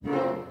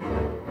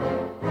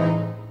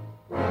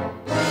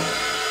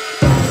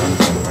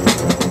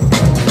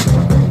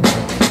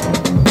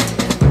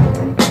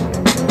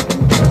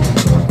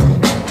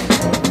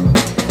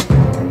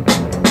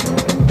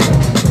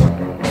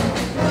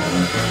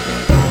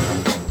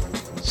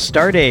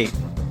Stardate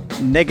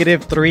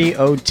negative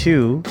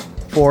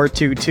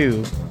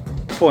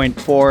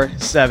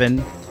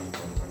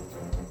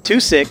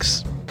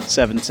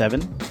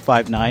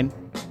 302.422.77267759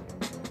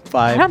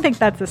 I don't think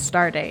that's a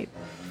star date.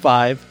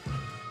 5,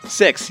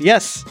 6.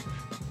 Yes,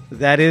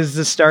 that is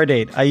the star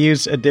date. I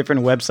used a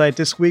different website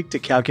this week to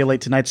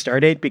calculate tonight's star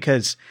date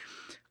because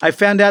I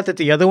found out that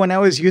the other one I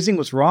was using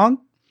was wrong,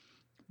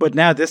 but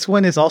now this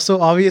one is also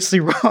obviously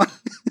wrong.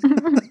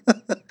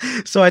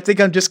 So I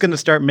think I'm just going to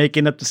start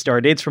making up the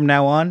star dates from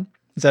now on.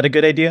 Is that a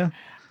good idea?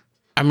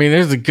 I mean,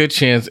 there's a good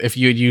chance if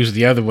you had used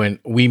the other one,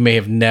 we may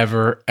have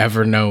never,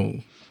 ever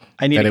known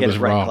I need that to it get was it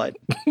right, wrong. Clyde.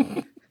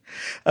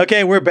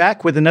 Okay, we're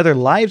back with another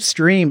live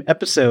stream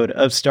episode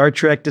of Star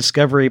Trek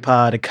Discovery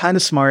Pod, a kind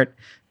of smart,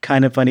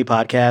 kind of funny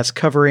podcast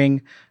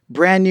covering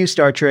brand new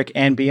Star Trek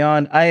and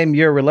beyond. I am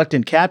your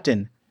reluctant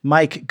captain,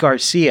 Mike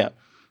Garcia.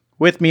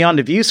 With me on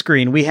the view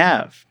screen, we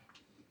have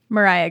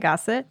Mariah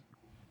Gossett.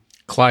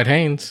 Clyde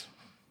Haynes.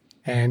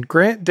 And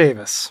Grant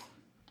Davis.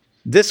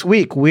 This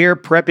week, we're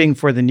prepping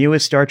for the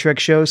newest Star Trek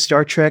show,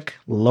 Star Trek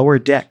Lower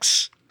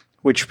Decks,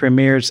 which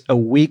premieres a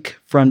week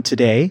from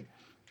today,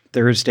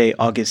 Thursday,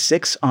 August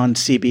 6th on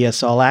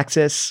CBS All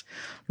Access.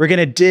 We're going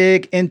to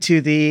dig into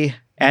the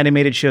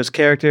animated show's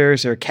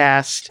characters, their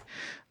cast,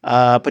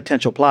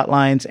 potential plot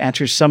lines,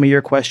 answer some of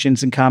your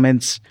questions and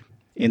comments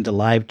in the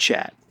live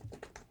chat.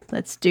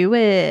 Let's do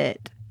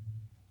it.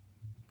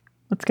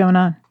 What's going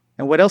on?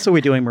 And what else are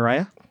we doing,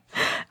 Mariah?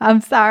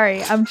 I'm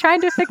sorry. I'm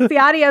trying to fix the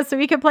audio so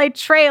we can play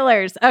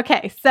trailers.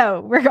 Okay,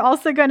 so we're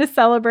also going to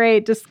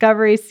celebrate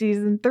Discovery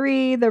Season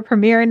 3, the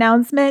premiere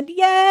announcement.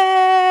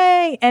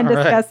 Yay! And All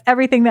discuss right.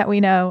 everything that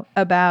we know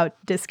about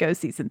Disco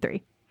Season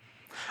 3.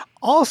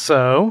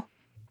 Also,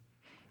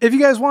 if you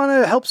guys want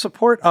to help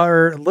support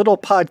our little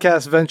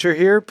podcast venture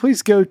here,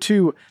 please go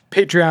to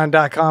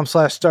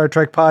patreon.com/Star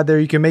Trek Pod. There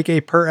you can make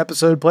a per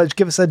episode pledge.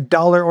 Give us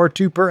 $1 or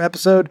 $2 per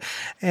episode.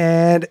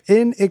 And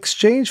in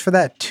exchange for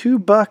that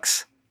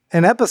 $2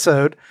 an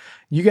episode,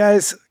 you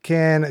guys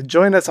can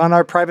join us on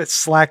our private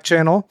Slack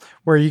channel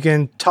where you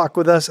can talk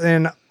with us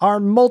in our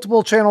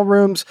multiple channel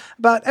rooms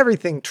about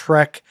everything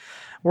Trek.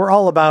 We're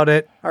all about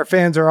it. Our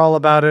fans are all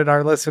about it.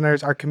 Our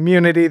listeners, our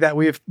community that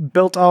we've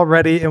built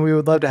already, and we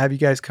would love to have you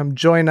guys come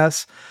join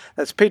us.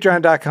 That's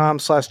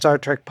patreon.com/Star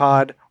Trek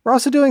Pod. We're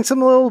also doing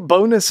some little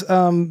bonus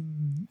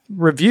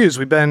reviews.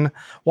 We've been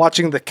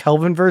watching the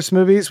Kelvinverse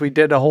movies. We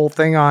did a whole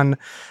thing on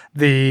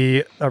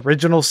the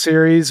original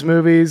series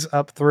movies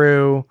up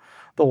through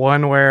the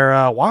one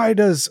where why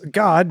does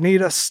God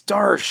need a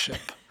starship?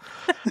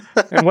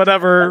 And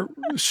whatever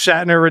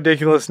Shatner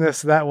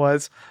ridiculousness that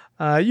was.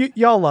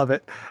 Y'all love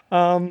it.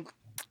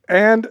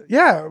 And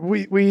yeah,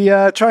 we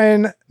try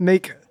and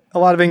make a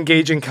lot of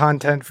engaging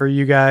content for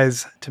you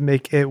guys to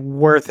make it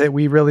worth it.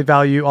 We really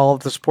value all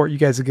of the support you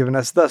guys have given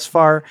us thus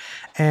far.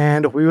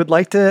 And we would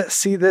like to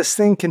see this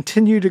thing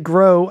continue to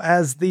grow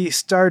as the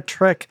Star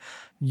Trek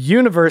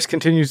universe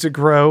continues to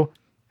grow.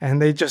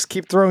 And they just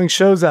keep throwing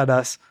shows at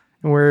us.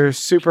 And we're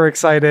super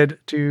excited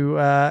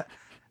to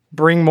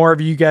bring more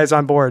of you guys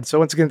on board. So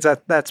once again,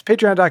 that's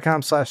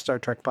patreon.com/Star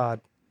Trek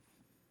Pod.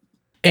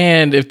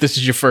 And if this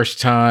is your first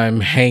time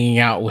hanging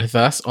out with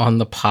us on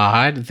the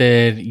pod,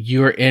 then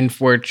you're in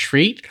for a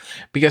treat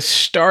because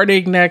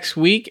starting next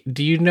week,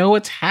 do you know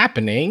what's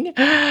happening?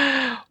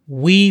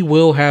 We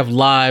will have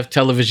live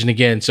television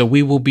again. So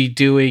we will be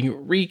doing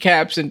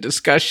recaps and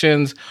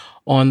discussions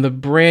on the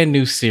brand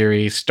new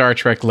series, Star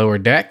Trek Lower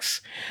Decks.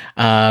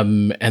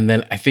 And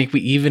then I think we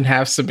even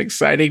have some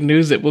exciting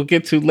news that we'll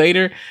get to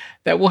later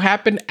that will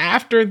happen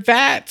after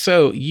that.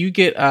 So you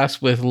get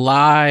us with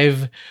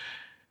live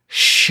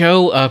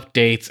show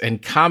updates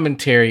and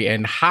commentary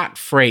and hot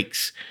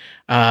freaks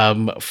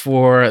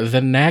for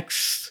the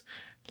next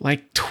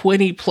like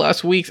 20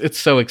 plus weeks. It's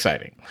so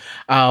exciting.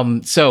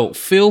 So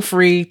feel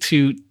free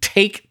to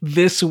take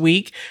this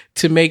week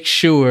to make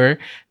sure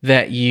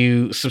that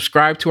you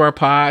subscribe to our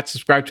pod,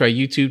 subscribe to our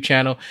YouTube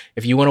channel.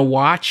 If you want to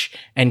watch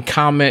and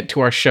comment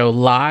to our show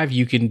live,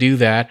 you can do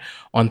that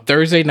on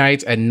Thursday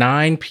nights at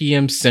 9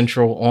 p.m.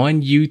 Central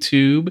on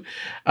YouTube.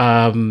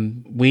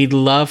 We'd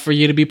love for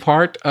you to be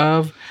part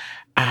of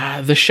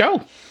the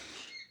show.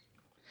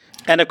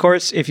 And of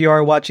course, if you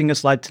are watching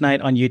us live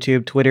tonight on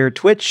YouTube, Twitter,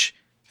 Twitch,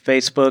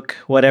 Facebook,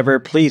 whatever,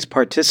 please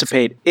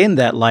participate in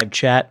that live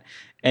chat.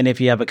 And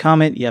if you have a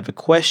comment, you have a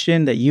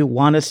question that you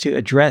want us to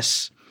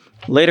address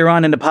later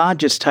on in the pod,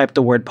 just type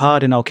the word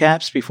pod in all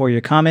caps before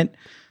your comment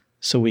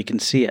so we can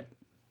see it.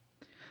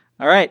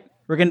 All right,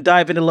 we're going to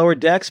dive into Lower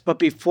Decks. But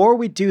before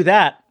we do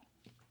that,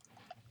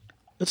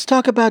 let's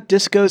talk about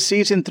Disco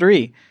Season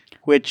 3,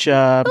 which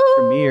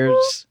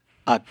premieres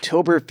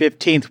October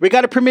 15th. We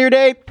got a premiere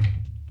date.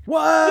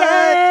 What?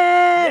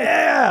 Yay!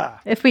 Yeah.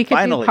 If we could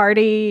Finally. do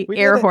party We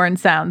did air it. horn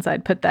sounds,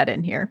 I'd put that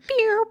in here.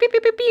 Pew, pew,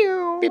 pew, pew,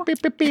 pew. Pew, pew,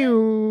 pew,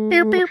 pew.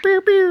 Pew, pew,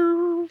 pew,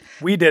 pew.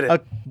 We did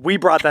it. We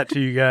brought that to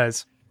you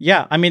guys.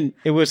 Yeah, I mean,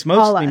 it was All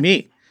mostly us.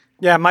 me.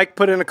 Yeah, Mike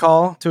put in a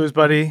call to his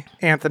buddy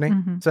Anthony.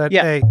 Said,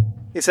 Yeah. "Hey,"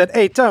 he said,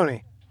 "Hey,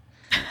 Tony,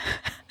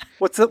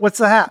 what's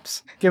the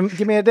haps?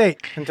 Give me a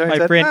date." And Tony My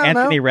said, friend "I don't know.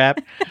 Anthony Rapp.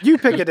 You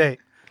pick a date."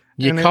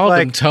 You And it's called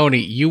like- him Tony.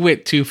 You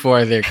went too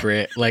far there,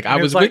 Grit. Like, I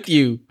And was it's like, with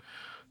you.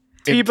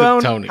 It took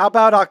T-Bone, Tony. how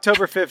about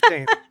October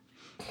 15th?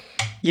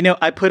 You know,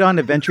 I put on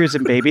Adventures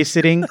in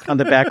Babysitting on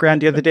the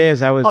background the other day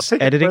as I I'll was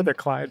take it editing. further,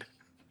 Clyde.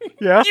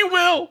 Yeah, You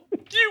will.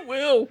 You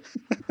will.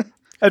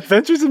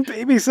 Adventures in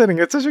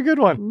Babysitting. It's such a good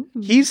one.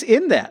 He's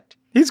in that.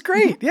 He's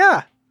great.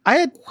 Yeah. I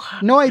had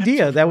no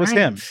idea that was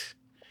him. Right.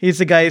 He's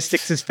the guy who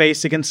sticks his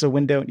face against the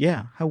window.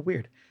 Yeah, how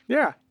weird.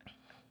 Yeah.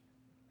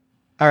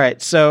 All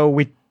right, so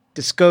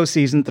Disco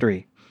Season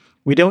 3.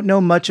 We don't know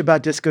much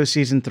about Disco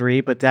Season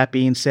 3, but that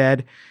being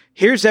said,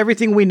 here's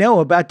everything we know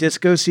about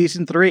Disco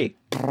Season 3.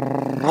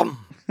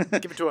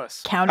 Give it to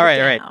us. Count All it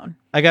right, down.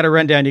 I got a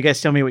rundown. You guys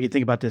tell me what you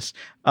think about this.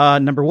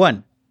 Number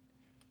 1.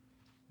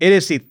 It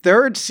is the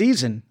 3rd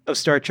season of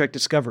Star Trek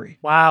Discovery.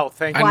 Wow.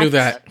 Thank you. I knew What?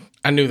 that.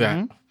 I knew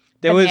that.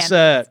 There was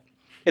Bananas.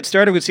 it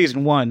started with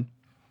season 1.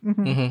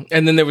 Mhm.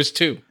 And then there was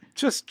 2.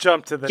 Just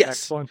jump to the Yes.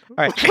 next one. All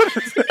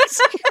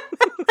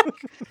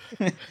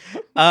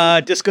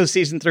right. Disco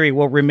Season 3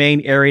 will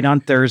remain airing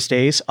on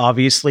Thursdays,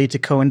 obviously to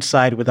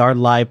coincide with our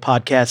live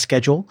podcast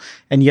schedule.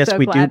 And yes, So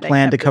we do glad they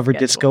plan to kept the cover schedule.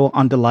 Disco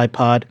on the live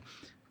pod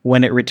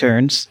when it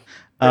returns.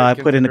 I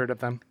put in Considerate of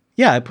them.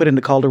 I put in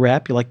the call to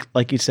rap,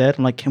 like you said.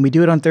 I'm like, can we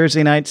do it on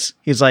Thursday nights?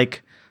 He's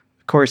like,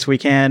 of course we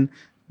can.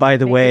 By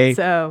the Make way, it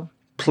so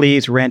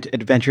please rent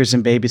Adventures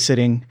in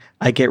Babysitting.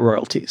 I get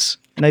royalties.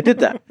 And I did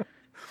that.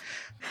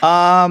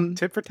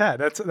 Tit for tat.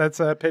 That's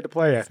pay to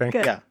play, I think.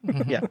 good.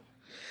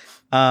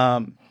 Yeah.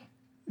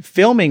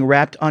 Filming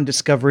wrapped on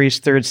Discovery's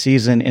 3rd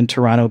season in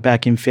Toronto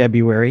back in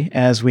February,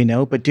 as we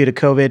know, but due to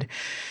COVID,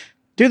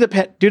 due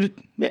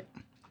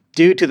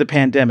to the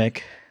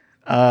pandemic,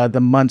 the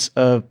months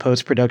of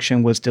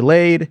post-production was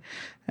delayed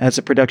as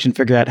the production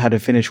figured out how to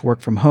finish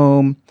work from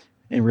home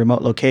in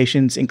remote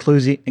locations,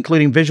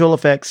 including visual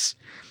effects,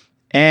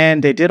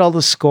 and they did all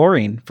the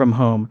scoring from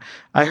home.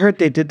 I heard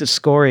they did the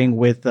scoring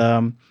with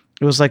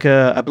it was like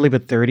I believe a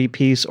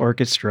 30-piece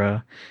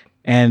orchestra,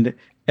 and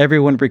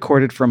everyone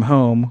recorded from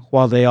home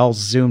while they all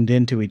zoomed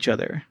into each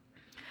other.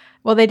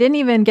 Well, they didn't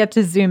even get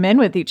to zoom in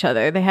with each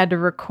other. They had to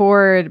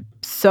record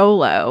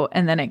solo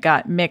and then it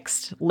got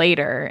mixed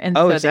later. And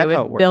Oh, so is they that would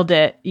how it worked? build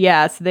it.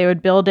 Yeah. So they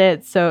would build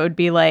it. So it would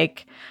be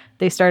like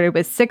they started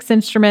with 6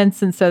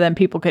 instruments. And so then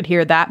people could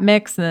hear that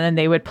mix and then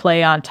they would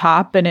play on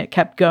top and it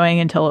kept going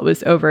until it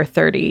was over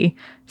 30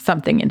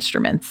 something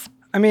instruments.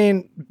 I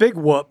mean, big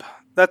whoop.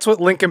 That's what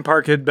Linkin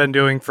Park had been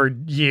doing for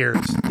years,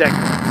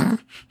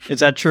 decades. Is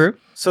that true?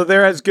 So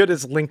they're as good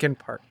as Linkin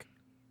Park.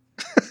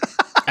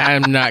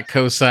 I'm not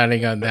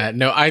co-signing on that.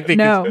 No, I think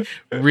No. it's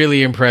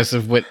really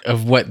impressive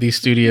what these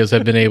studios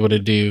have been able to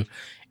do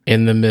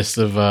in the midst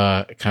of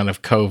kind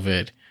of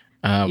COVID.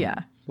 Yeah.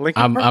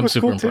 Linkin I'm Park was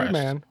super cool too, impressed.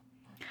 man.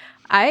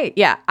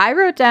 I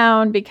wrote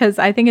down because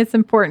I think it's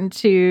important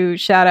to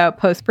shout out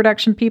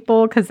post-production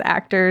people because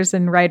actors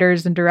and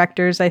writers and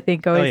directors I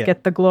think always yeah.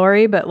 get the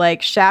glory, but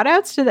like shout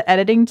outs to the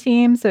editing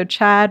team. So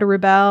Chad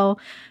Rebel,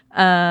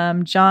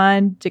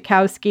 John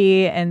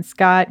Dukowski and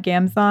Scott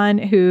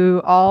Gamzon,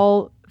 who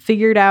all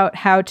figured out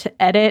how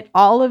to edit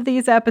all of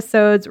these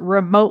episodes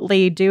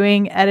remotely,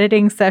 doing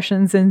editing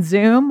sessions in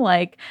Zoom.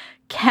 Like,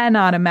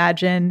 cannot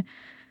imagine.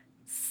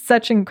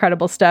 Such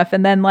incredible stuff.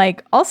 And then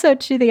like also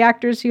to the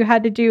actors who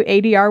had to do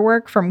ADR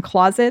work from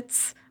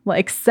closets,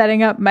 like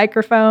setting up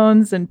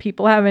microphones and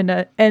people having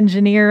to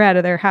engineer out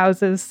of their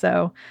houses.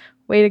 So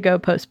way to go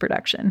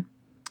post-production.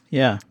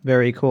 Yeah,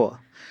 very cool.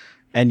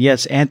 And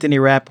yes, Anthony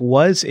Rapp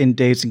was in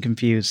Dazed and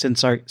Confused,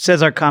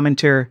 says our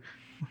commentator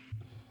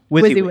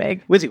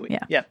WYSIWYG. WYSIWYG. Yeah.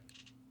 Yeah.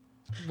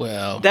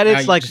 Well, That is now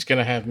you're like- just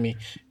gonna have me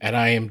at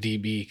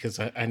IMDb because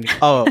I need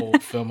Oh. the whole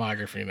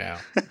filmography now.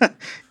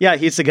 Yeah,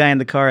 he's the guy in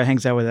the car who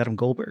hangs out with Adam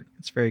Goldberg.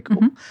 It's very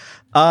cool.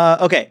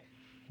 Okay.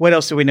 What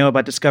else do we know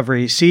about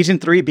Discovery? Season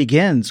 3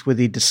 begins with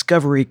the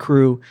Discovery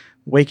crew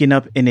waking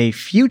up in a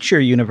future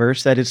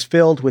universe that is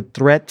filled with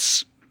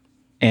threats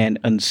and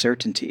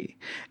uncertainty.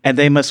 And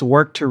they must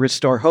work to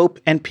restore hope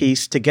and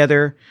peace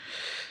together,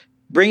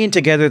 bringing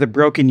together the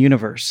broken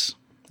universe.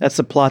 That's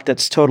a plot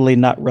that's totally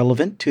not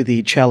relevant to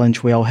the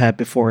challenge we all have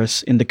before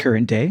us in the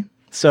current day.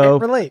 So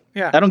Can't relate.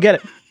 Yeah. I don't get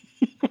it.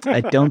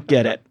 I don't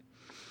get it.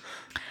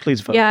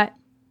 Please vote. Yeah.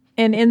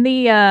 And in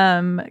the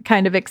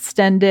kind of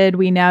extended,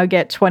 we now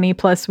get 20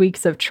 plus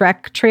weeks of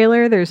Trek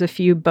trailer. There's a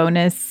few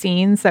bonus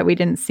scenes that we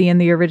didn't see in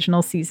the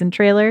original season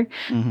trailer.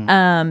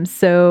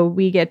 So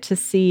we get to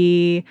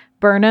see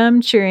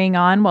Burnham cheering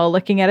on while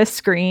looking at a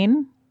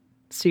screen.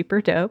 Super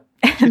dope.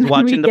 She's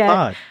watching the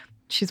pod.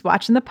 She's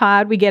watching the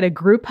pod. We get a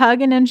group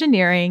hug in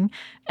engineering.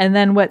 And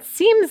then what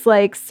seems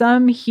like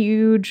some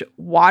huge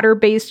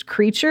water-based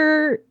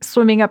creature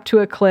swimming up to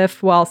a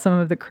cliff while some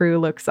of the crew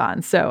looks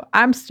on. So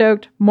I'm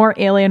stoked. More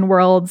alien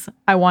worlds.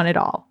 I want it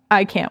all.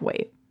 I can't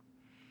wait.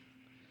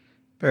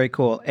 Very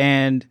cool.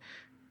 And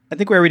I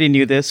think we already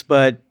knew this,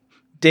 but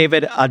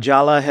David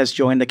Ajala has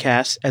joined the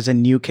cast as a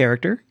new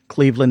character,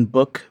 Cleveland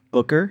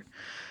Booker.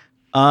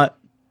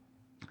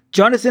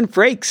 Jonathan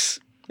Frakes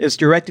is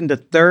directing the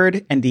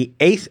 3rd and the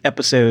 8th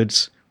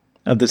episodes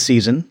of the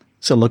season,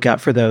 so look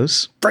out for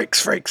those.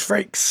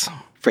 Frakes.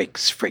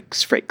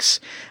 Frakes.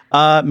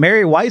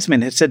 Mary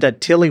Wiseman has said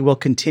that Tilly will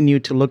continue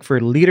to look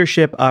for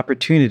leadership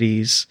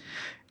opportunities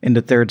in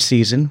the third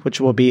season,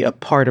 which will be a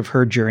part of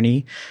her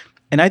journey.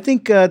 And I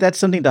think that's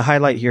something to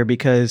highlight here,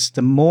 because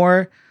the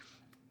more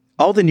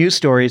all the news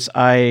stories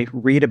I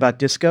read about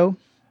Disco,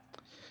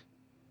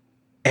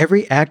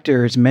 every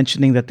actor is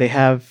mentioning that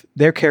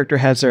their character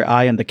has their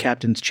eye on the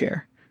captain's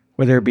chair,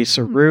 whether it be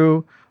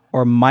Saru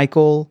or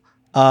Michael,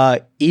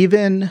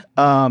 even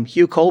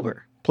Hugh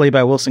Culber, played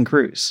by Wilson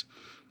Cruz,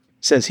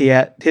 says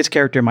his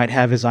character might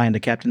have his eye on the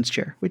captain's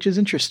chair, which is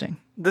interesting.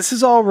 This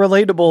is all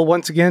relatable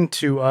once again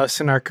to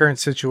us in our current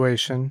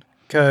situation,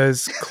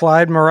 because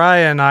Clyde,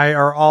 Mariah, and I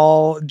are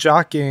all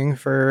jockeying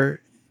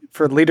for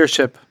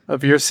leadership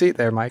of your seat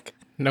there, Mike.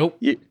 Nope.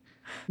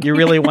 You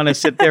really want to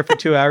sit there for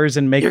 2 hours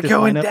and make You're this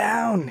going lineup?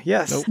 down.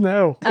 Yes.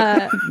 Nope.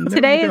 No.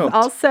 Today is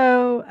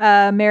also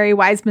Mary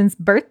Wiseman's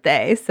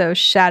birthday, so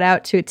shout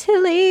out to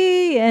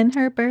Tilly and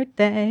her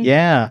birthday.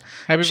 Yeah.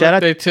 Happy Shout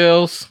birthday,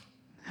 Tills.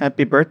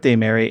 Happy birthday,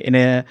 Mary.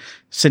 And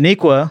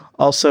Sonequa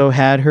also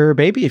had her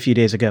baby a few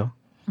days ago.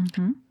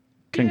 Mm-hmm.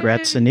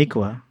 Congrats,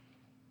 Sonequa.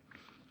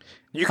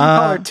 You can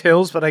call her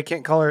Tills, but I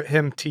can't call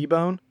him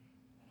T-Bone.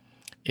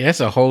 Yeah,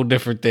 it's a whole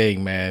different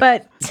thing, man.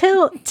 But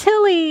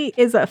Tilly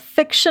is a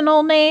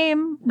fictional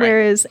name,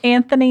 whereas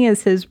Anthony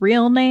is his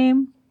real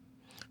name.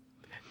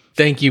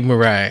 Thank you,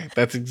 Mariah.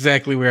 That's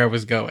exactly where I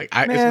was going.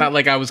 It's not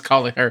like I was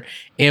calling her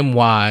M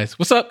Wise.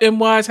 What's up, M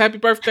Wise? Happy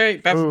birthday.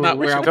 That's not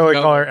we where I should was totally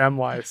going. call her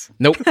M-Wise.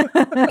 Nope.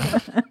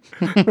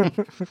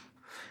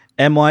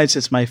 M. Wise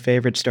is my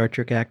favorite Star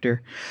Trek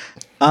actor.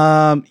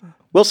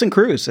 Wilson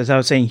Cruz, as I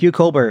was saying, Hugh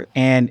Culber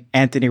and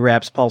Anthony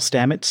Rapp's Paul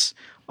Stamets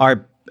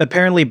are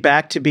apparently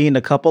back to being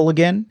a couple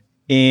again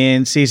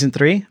in season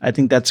 3. I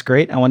think that's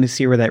great. I want to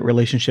see where that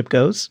relationship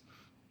goes.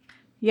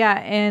 Yeah,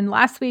 and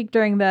last week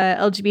during the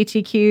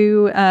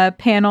LGBTQ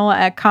panel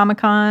at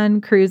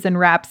Comic-Con, Cruz and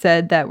Rapp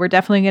said that we're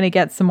definitely going to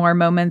get some more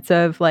moments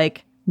of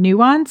like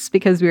nuance,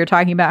 because we were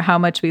talking about how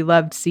much we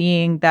loved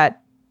seeing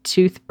that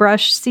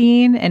toothbrush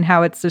scene and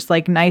how it's just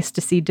like nice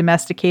to see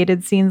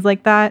domesticated scenes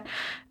like that.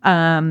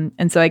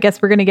 And so I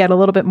guess we're going to get a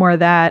little bit more of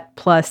that,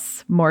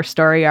 plus more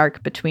story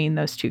arc between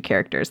those two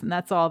characters. And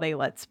that's all they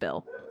let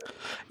spill.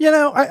 You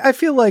know, I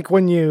feel like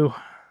when you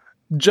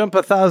jump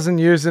 1,000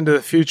 years into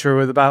the future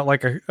with about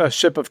like a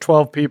ship of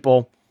 12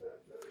 people,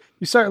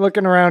 you start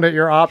looking around at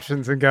your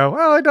options and go,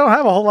 well, I don't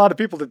have a whole lot of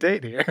people to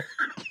date here.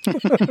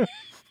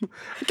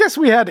 I guess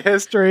we had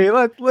history.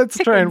 Let's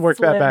try and work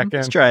that back in.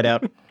 Let's try it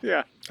out.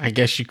 Yeah. I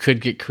guess you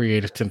could get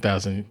creative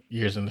 10,000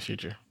 years in the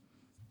future.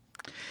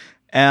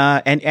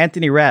 And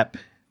Anthony Rapp,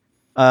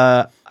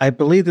 I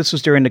believe this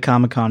was during the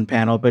Comic-Con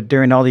panel, but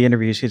during all the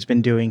interviews he's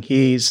been doing,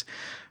 he's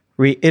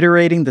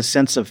reiterating the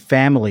sense of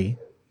family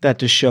that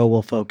the show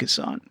will focus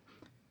on.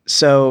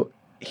 So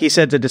he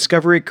said the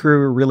Discovery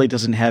crew really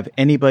doesn't have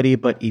anybody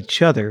but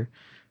each other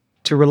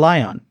to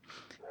rely on.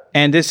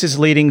 And this is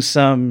leading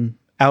some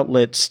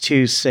outlets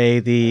to say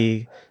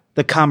the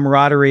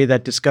camaraderie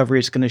that Discovery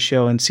is going to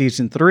show in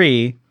season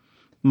 3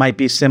 might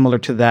be similar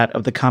to that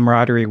of the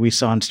camaraderie we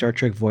saw in Star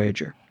Trek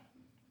Voyager.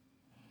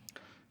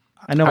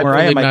 I know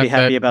Mariah really might be not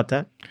happy that- about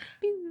that.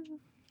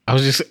 I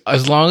was just,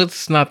 as long as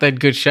it's not that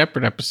Good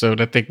Shepherd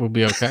episode, I think we'll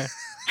be okay.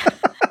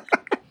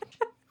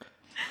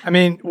 I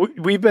mean,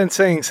 we've been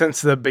saying since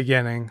the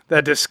beginning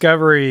that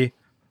Discovery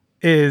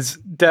is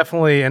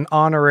definitely an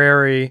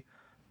honorary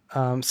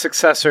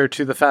successor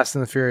to the Fast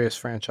and the Furious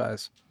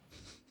franchise.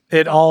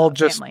 It's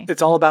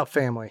all about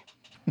family.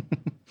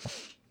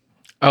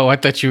 Oh, I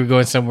thought you were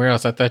going somewhere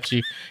else. I thought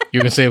you were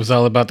going to say it was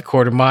all about the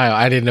quarter mile.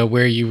 I didn't know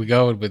where you were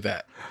going with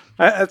that.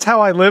 That's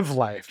how I live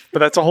life, but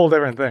that's a whole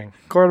different thing.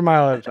 Quarter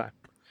mile at a time.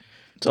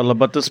 It's all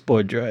about the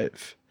sport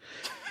drive.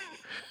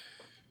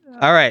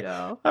 All right.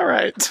 No. All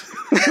right.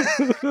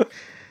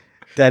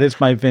 That is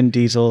my Vin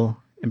Diesel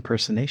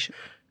impersonation.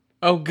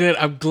 Oh, good.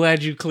 I'm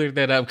glad you cleared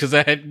that up because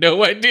I had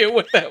no idea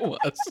what that was.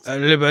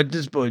 All about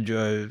the sport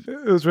drive.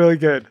 It was really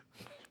good.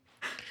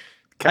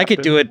 I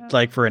could do it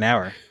like for an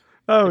hour.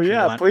 Oh, you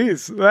yeah, want.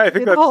 please. I Do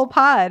think the that's whole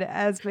pod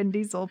as Vin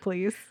Diesel,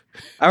 please.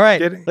 All right,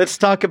 Kidding. let's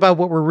talk about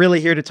what we're really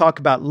here to talk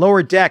about.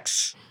 Lower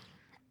Decks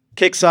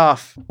kicks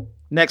off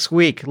next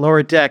week.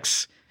 Lower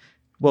Decks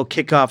will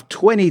kick off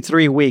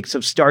 23 weeks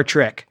of Star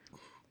Trek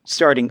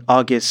starting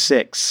August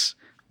 6th.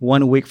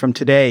 1 week from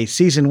today,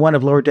 season 1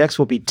 of Lower Decks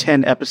will be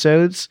 10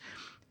 episodes.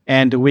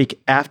 And a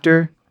week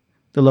after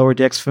the Lower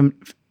Decks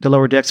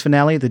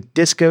finale, the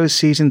Disco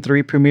season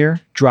 3 premiere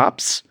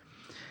drops.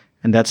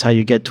 And that's how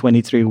you get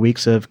 23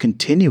 weeks of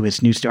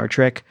continuous new Star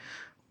Trek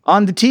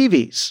on the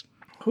TVs.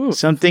 Ooh.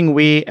 Something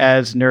we,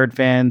 as nerd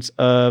fans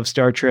of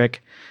Star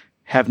Trek,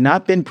 have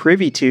not been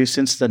privy to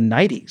since the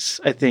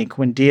 90s, I think,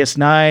 when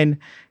DS9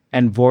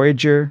 and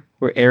Voyager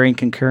were airing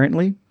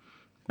concurrently.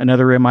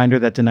 Another reminder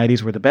that the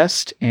 90s were the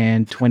best,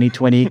 and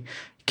 2020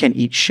 can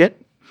eat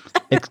shit,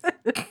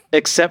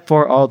 except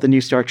for all the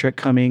new Star Trek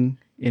coming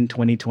in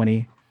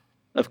 2020,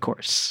 of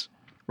course.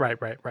 right.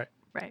 Right.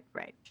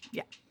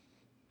 Yeah.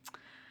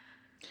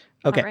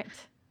 Okay. All right.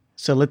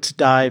 So let's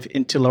dive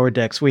into Lower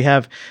Decks. We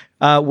are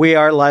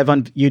live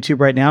on YouTube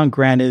right now, and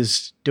Grant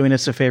is doing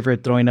us a favor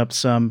at throwing up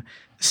some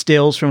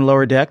stills from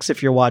Lower Decks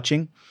if you're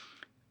watching.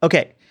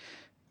 Okay.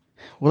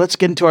 Well, let's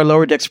get into our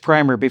Lower Decks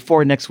primer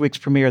before next week's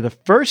premiere. The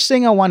first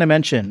thing I want to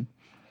mention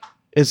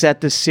is that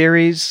the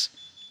series'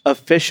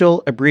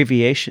 official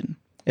abbreviation,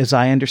 as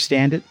I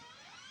understand it,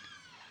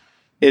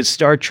 is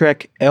Star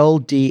Trek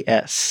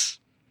LDS.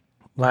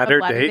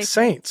 Latter-day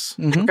Saints.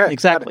 Mm-hmm, Okay,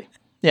 exactly.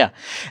 Yeah.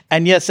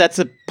 And yes, that's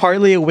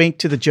partly a wink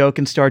to the joke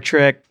in Star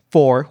Trek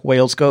 4,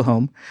 Whales Go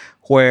Home,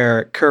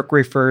 where Kirk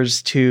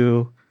refers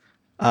to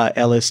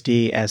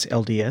LSD as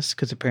LDS,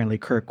 because apparently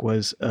Kirk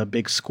was a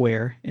big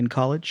square in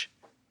college.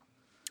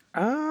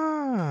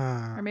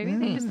 Ah. Or maybe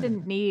they just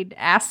didn't need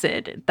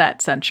acid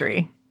that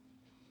century.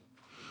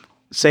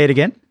 Say it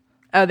again?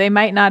 Oh, they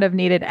might not have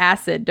needed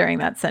acid during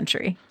that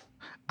century.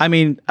 I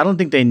mean, I don't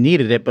think they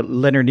needed it, but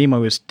Leonard Nimoy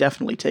was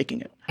definitely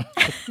taking it.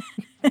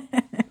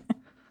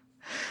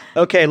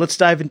 Okay, let's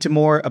dive into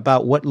more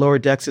about what Lower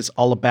Decks is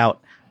all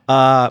about.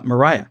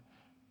 Mariah,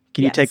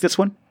 can you take this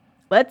one?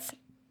 Let's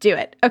do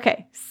it.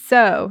 Okay,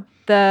 so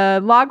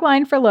the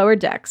logline for Lower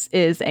Decks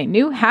is a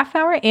new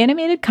half-hour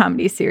animated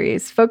comedy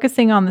series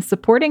focusing on the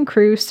supporting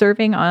crew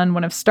serving on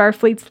one of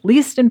Starfleet's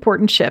least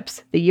important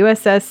ships, the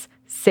USS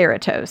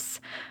Cerritos.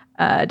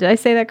 Did I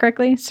say that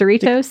correctly?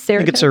 Cerritos? I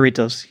think it's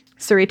Cerritos.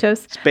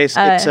 Cerritos.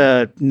 It's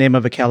a name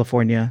of a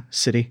California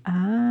city.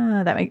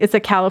 It's a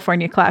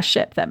California class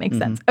ship. That makes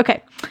sense.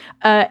 Okay.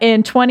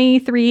 In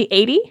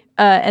 2380,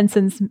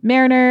 ensigns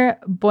Mariner,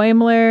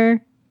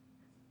 Boimler,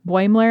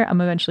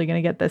 I'm eventually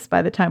going to get this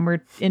by the time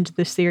we're into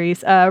the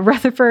series.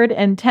 Rutherford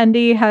and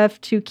Tendi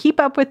have to keep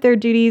up with their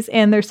duties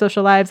and their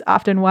social lives,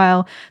 often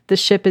while the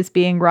ship is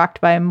being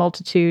rocked by a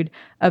multitude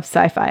of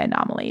sci-fi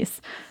anomalies.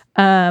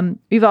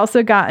 We've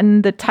also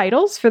gotten the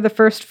titles for the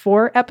first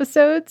 4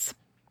 episodes.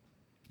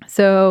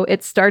 So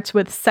it starts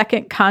with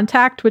Second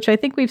Contact, which I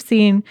think we've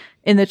seen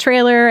in the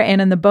trailer and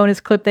in the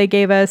bonus clip they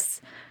gave us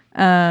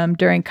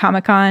during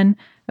Comic-Con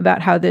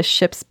about how this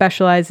ship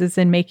specializes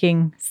in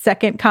making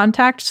second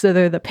contact. So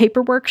they're the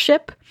paperwork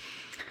ship.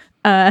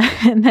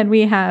 And then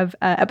we have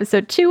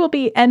episode 2 will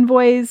be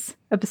Envoys.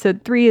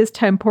 Episode 3 is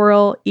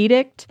Temporal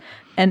Edict.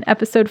 And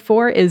episode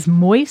 4 is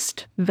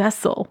Moist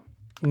Vessel.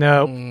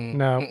 No.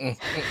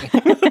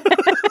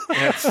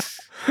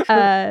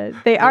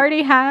 They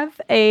already have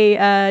a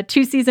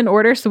 2-season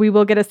order, so we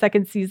will get a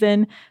second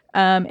season.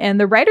 And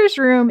the writer's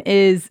room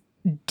is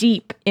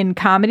deep in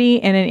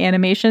comedy and in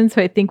animation,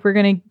 so I think we're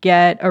going to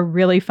get a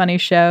really funny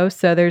show.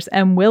 So there's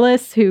M.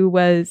 Willis, who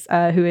is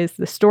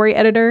the story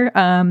editor,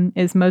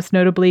 is most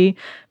notably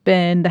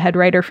been the head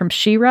writer from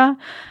She-Ra.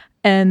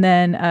 And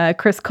then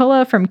Chris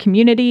Kulla from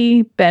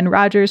Community, Ben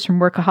Rogers from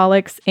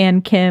Workaholics,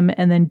 Ann Kim,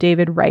 and then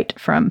David Wright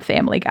from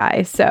Family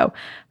Guy. So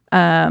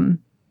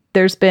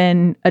there's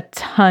been a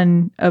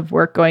ton of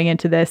work going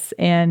into this,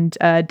 and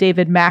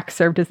David Mack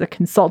served as a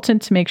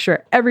consultant to make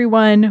sure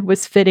everyone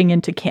was fitting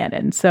into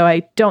canon. So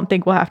I don't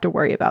think we'll have to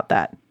worry about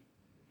that.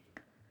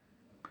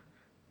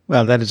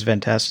 Well, that is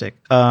fantastic.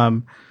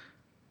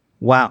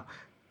 Wow.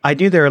 I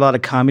knew there are a lot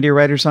of comedy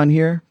writers on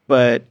here,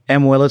 but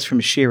M. Willis from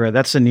She-Ra,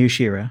 that's the new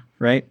She-Ra,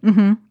 right?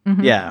 Mm-hmm,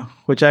 mm-hmm. Yeah,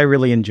 which I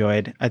really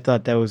enjoyed. I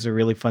thought that was a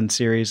really fun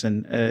series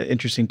and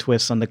interesting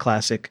twists on the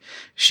classic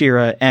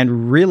She-Ra,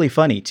 and really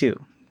funny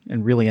too.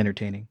 And really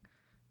entertaining.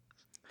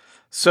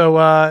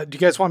 So, do you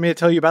guys want me to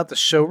tell you about the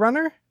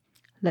showrunner?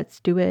 Let's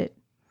do it.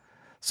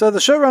 So the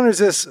showrunner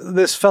is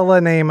this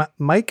fella named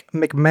Mike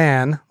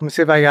McMahon. Let me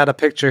see if I got a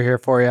picture here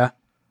for you.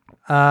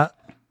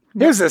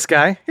 Here's this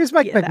guy. Here's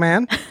Mike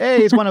McMahon.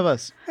 Hey, he's one of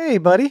us. Hey,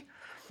 buddy.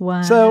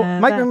 So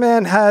Mike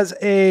McMahon has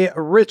a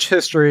rich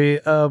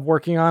history of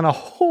working on a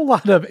whole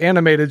lot of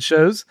animated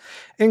shows,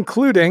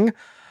 including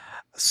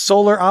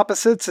Solar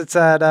Opposites. It's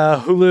at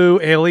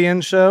Hulu Alien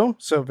show,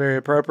 so very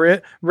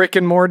appropriate. Rick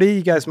and Morty,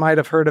 you guys might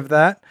have heard of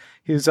that.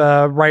 He's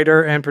a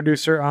writer and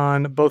producer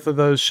on both of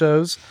those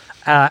shows.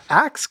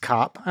 Axe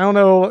Cop. I don't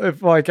know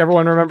if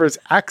everyone remembers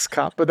Axe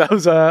Cop, but that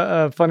was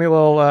a funny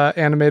little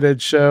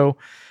animated show.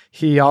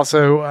 He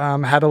also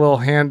had a little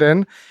hand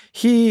in.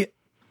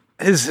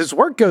 His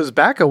work goes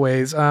back a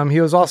ways. He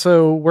was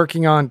also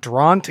working on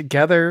Drawn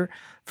Together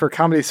for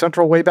Comedy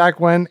Central way back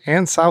when,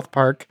 and South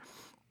Park.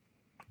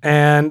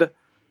 And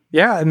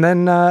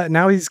then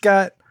now he's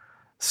got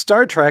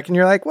Star Trek, and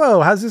you're like,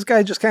 whoa, how's this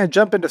guy just kind of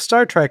jump into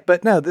Star Trek?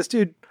 But no, this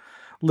dude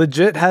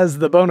legit has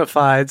the bona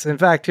fides. In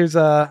fact, here's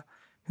a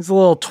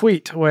little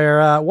tweet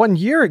where 1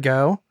 year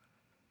ago,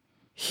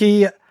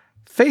 he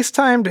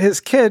FaceTimed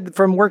his kid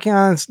from working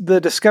on the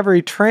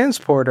Discovery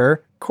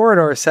Transporter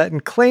Corridor set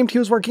and claimed he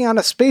was working on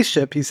a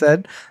spaceship, he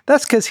said.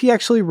 That's because he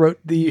actually wrote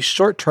the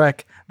short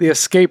trek, The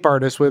Escape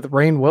Artist, with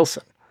Rainn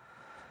Wilson.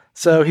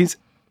 So he's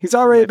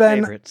already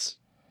been... Favorites.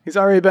 He's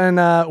already been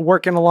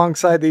working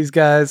alongside these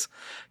guys.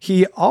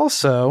 He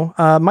also,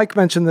 Mike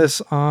mentioned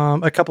this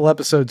a couple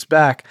episodes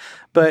back,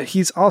 but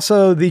he's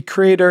also the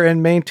creator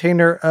and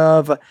maintainer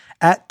of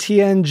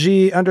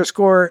 @TNG_S8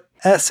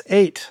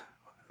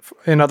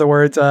 In other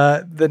words,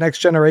 the Next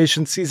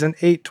Generation Season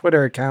 8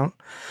 Twitter account,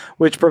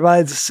 which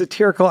provides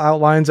satirical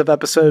outlines of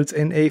episodes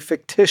in a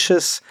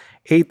fictitious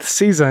 8th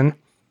season.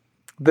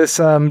 This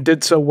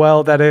did so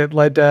well that it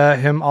led to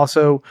him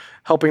also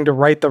helping to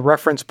write the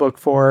reference book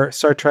for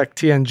Star Trek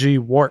TNG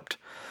Warped.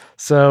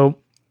 So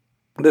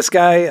this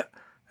guy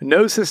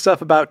knows his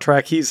stuff about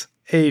Trek. He's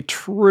a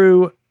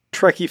true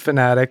Trekkie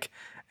fanatic,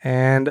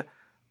 and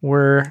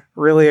we're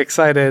really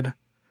excited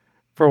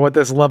for what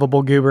this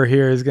lovable goober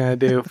here is going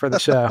to do for the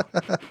show.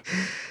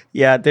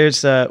 Yeah,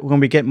 there's when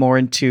we get more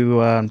into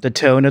the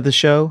tone of the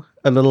show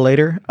a little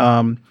later,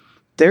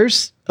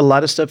 there's a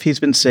lot of stuff he's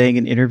been saying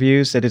in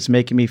interviews that is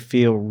making me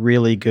feel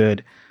really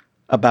good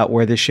about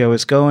where the show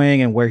is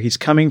going and where he's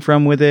coming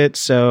from with it.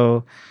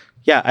 So,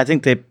 yeah, I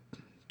think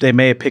they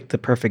may have picked the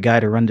perfect guy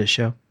to run this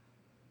show.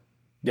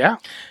 Yeah.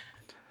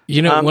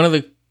 You know, one of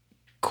the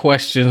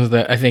questions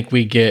that I think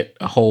we get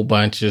a whole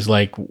bunch is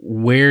like,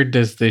 where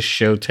does this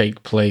show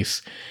take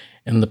place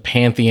in the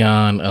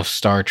pantheon of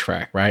Star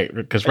Trek, right?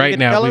 Because right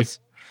now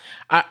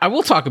I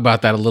will talk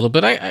about that a little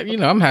bit.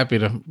 I'm happy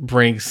to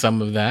bring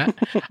some of that.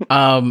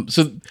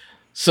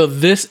 So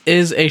this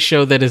is a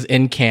show that is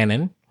in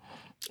canon.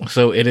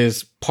 So it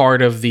is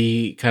part of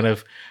the kind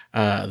of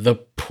the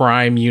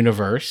Prime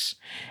universe.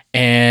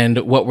 And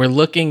what we're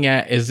looking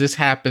at is this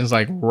happens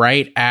like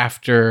right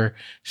after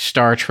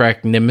Star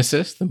Trek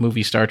Nemesis, the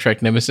movie Star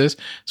Trek Nemesis.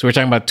 So we're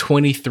talking about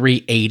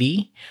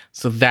 2380.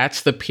 So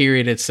that's the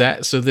period it's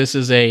at. So this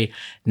is a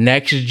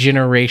Next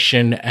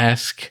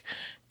Generation-esque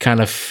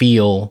kind of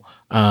feel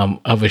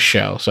of a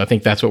show. So I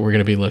think that's what we're going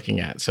to be looking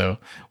at. So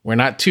we're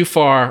not too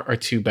far or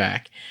too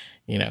back,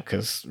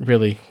 because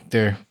really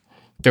there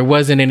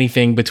wasn't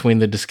anything between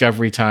the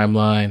Discovery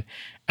timeline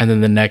and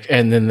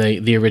then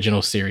the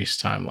original series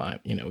timeline.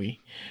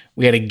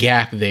 We had a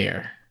gap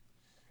there.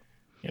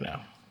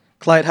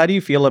 Clyde, how do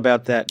you feel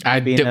about that?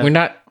 We're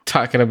not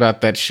talking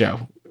about that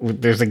show.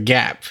 There's a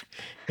gap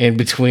in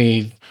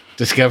between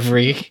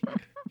Discovery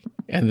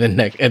and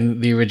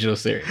the original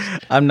series.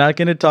 I'm not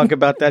going to talk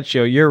about that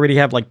show. You already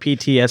have like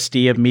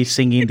PTSD of me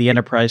singing the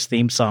Enterprise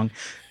theme song.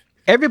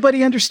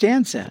 Everybody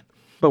understands that,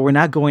 but we're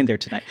not going there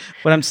tonight.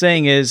 What I'm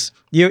saying is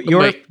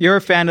you're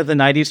a fan of the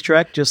 90s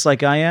Trek, just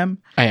like I am.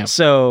 I am.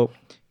 So,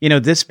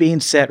 this being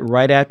set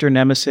right after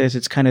Nemesis,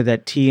 it's kind of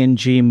that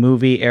TNG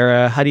movie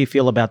era. How do you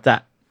feel about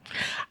that?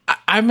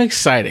 I'm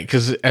excited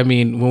because,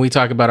 when we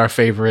talk about our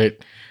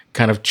favorite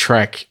kind of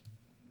Trek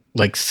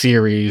like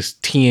series,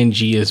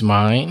 TNG is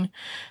mine.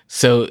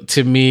 So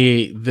to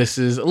me, this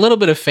is a little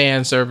bit of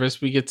fan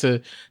service. We get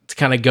to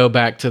kind of go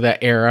back to that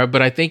era,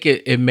 but I think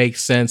it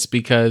makes sense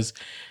because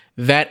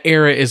that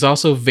era is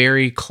also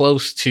very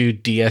close to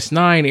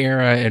DS9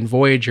 era and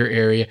Voyager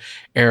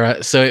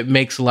era. So it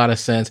makes a lot of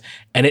sense.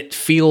 And it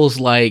feels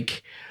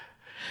like,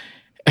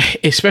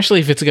 especially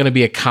if it's going to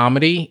be a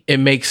comedy, it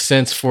makes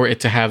sense for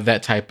it to have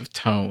that type of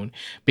tone.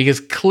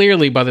 Because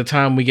clearly by the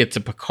time we get to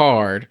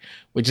Picard,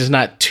 which is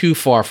not too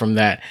far from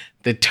that,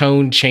 the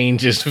tone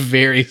changes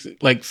very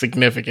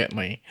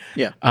significantly.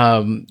 Yeah.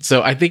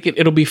 So I think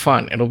it'll be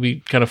fun. It'll be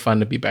kind of fun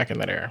to be back in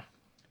that era.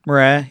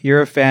 Mariah,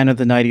 you're a fan of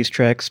the 90s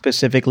Trek,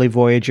 specifically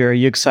Voyager. Are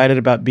you excited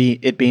about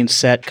it being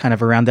set kind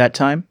of around that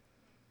time?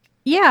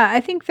 Yeah, I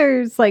think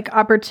there's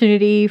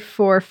opportunity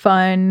for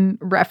fun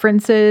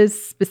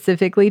references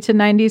specifically to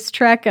 90s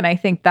Trek. And I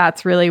think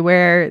that's really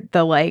where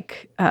the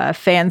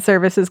fan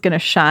service is going to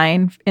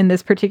shine in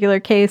this particular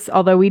case.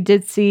 Although we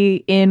did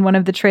see in one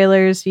of the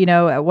trailers,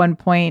 at one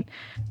point,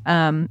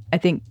 I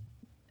think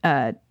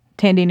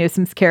Tandy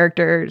Newsom's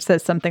character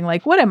says something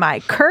like, "What am I,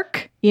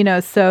 Kirk?"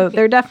 So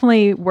they're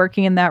definitely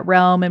working in that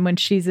realm. And when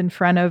she's in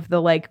front of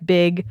the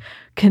big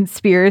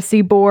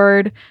conspiracy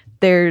board,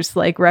 there's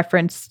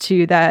reference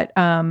to that,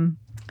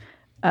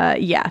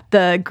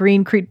 the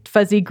green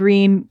fuzzy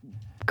green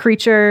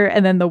creature,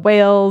 and then the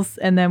whales,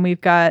 and then we've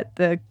got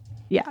I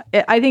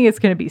think it's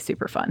going to be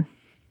super fun.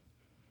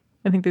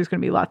 I think there's going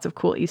to be lots of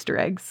cool Easter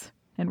eggs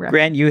and references.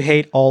 Grant, you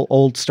hate all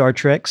old Star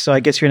Trek, so I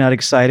guess you're not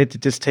excited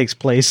that this takes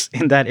place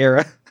in that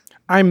era.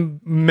 I'm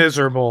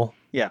miserable.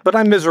 Yeah. But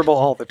I'm miserable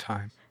all the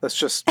time. That's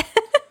just...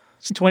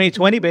 It's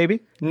 2020,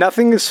 baby.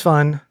 Nothing is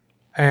fun.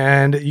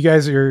 And you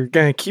guys are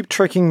going to keep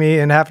tricking me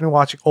and having to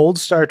watch old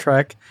Star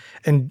Trek.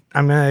 And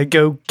I'm going to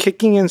go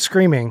kicking and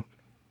screaming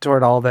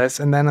toward all this.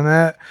 And then I'm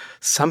going to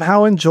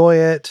somehow enjoy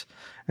it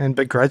and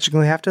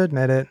begrudgingly have to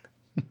admit it.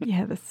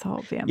 Yeah, the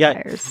salt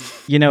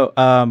vampires.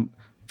 Yeah.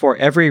 For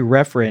every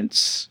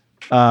reference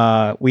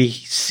we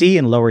see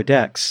in Lower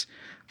Decks,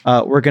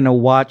 we're going to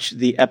watch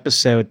the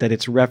episode that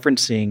it's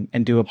referencing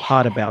and do a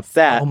pod about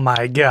that. Oh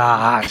my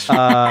gosh.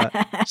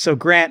 So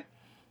Grant,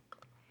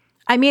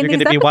 you're going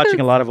to be watching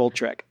a lot of old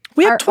Trek.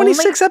 We have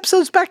 26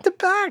 episodes back to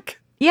back.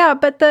 Yeah,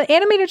 but the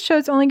animated show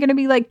is only going to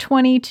be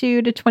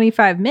 22 to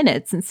 25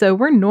 minutes. And so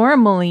we're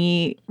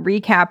normally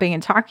recapping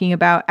and talking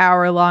about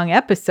hour-long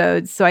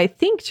episodes. So I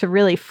think to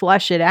really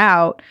flesh it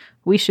out,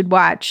 we should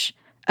watch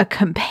a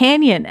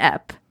companion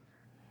ep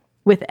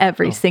with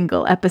every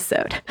single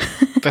episode.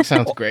 That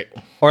sounds great.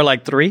 Or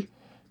 3?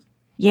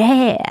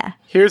 Yeah.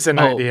 Here's an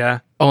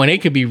idea. Oh, and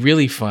it could be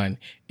really fun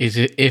is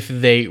if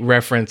they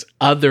reference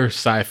other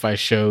sci-fi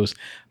shows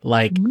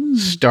like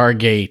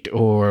Stargate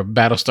or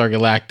Battlestar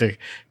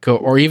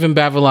Galactica or even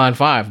Babylon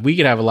 5. We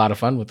could have a lot of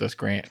fun with this,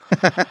 Grant.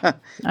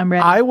 I'm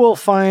ready. I will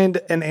find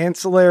an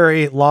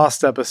ancillary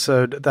Lost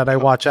episode that I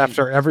watch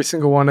after every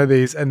single one of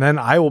these, and then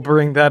I will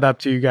bring that up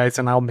to you guys,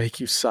 and I'll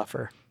make you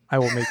suffer. I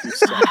will make you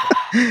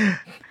suffer.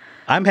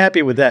 I'm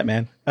happy with that,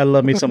 man. I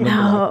love me some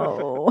Lindelof.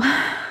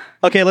 No.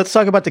 Okay, let's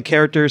talk about the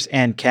characters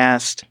and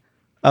cast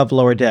of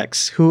Lower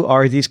Decks. Who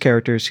are these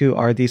characters? Who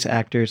are these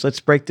actors? Let's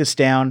break this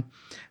down.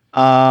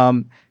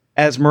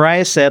 As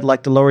Mariah said,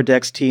 like the Lower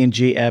Decks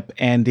TNG ep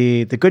and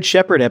the Good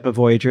Shepherd ep of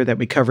Voyager that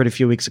we covered a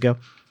few weeks ago,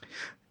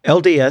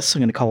 LDS, I'm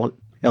going to call it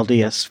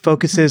LDS,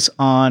 focuses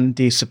on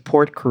the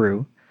support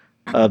crew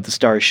of the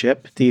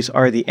starship. These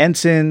are the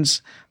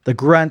ensigns, the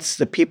grunts,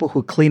 the people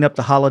who clean up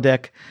the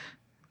holodeck,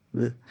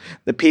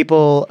 the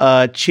people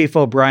Chief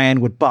O'Brien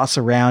would boss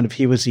around if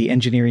he was the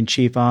engineering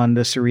chief on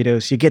the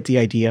Cerritos. You get the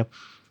idea.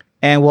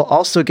 And we'll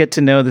also get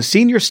to know the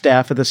senior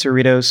staff of the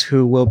Cerritos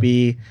who will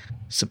be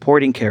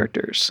supporting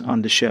characters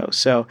on the show.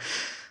 So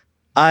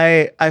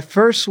I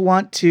first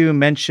want to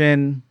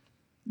mention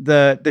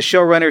the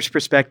showrunner's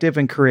perspective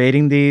in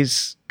creating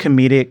these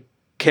comedic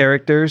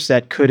characters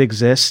that could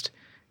exist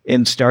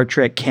in Star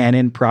Trek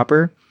canon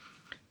proper.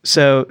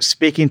 So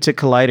speaking to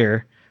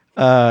Collider,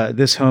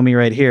 this homie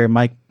right here,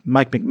 Mike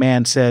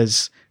McMahon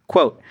says,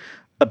 quote,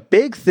 "A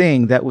big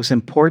thing that was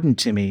important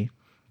to me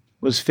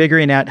was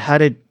figuring out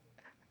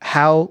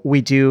how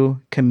we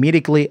do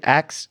comedically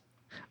acts.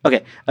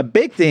 Okay, a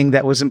big thing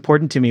that was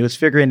important to me was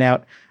figuring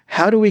out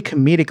how do we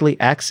comedically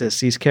access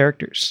these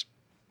characters?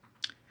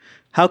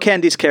 How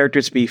can these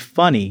characters be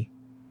funny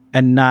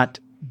and not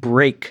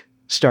break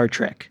Star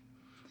Trek?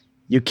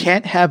 You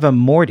can't have a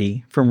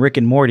Morty from Rick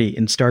and Morty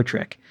in Star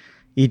Trek.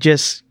 You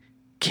just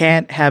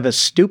can't have a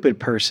stupid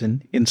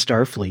person in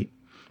Starfleet.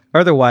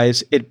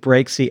 Otherwise, it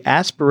breaks the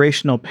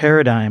aspirational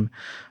paradigm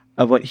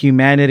of what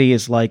humanity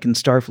is like in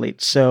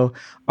Starfleet. So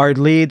our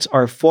leads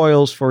are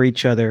foils for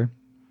each other,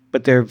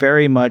 but they're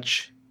very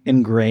much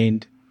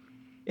ingrained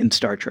in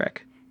Star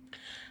Trek."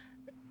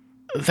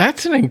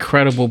 That's an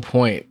incredible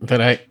point that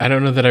I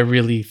don't know that I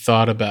really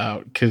thought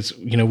about, because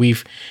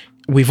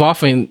we've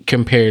often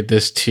compared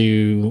this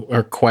to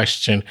our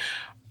question,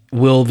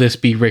 will this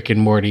be Rick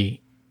and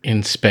Morty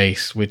in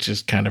space, which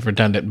is kind of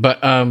redundant. But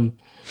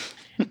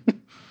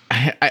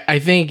I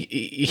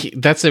think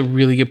that's a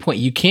really good point.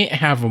 You can't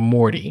have a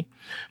Morty,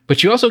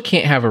 but you also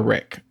can't have a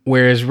Rick.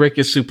 Whereas Rick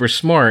is super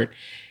smart,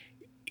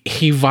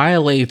 he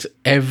violates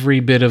every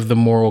bit of the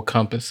moral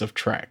compass of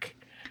Trek,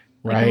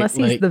 right? Unless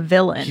he's the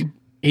villain.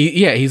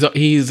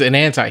 He's an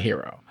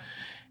anti-hero.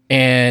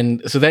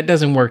 And so that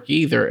doesn't work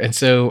either. And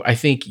so I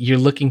think you're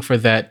looking for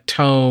that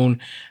tone,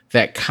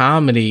 that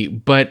comedy,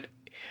 but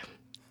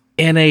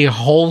in a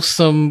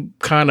wholesome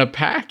kind of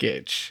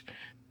package.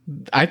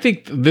 I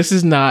think this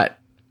is not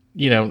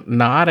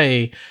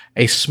a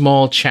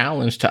small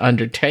challenge to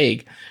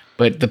undertake,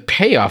 but the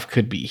payoff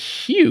could be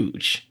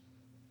huge.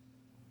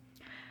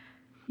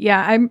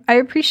 Yeah, I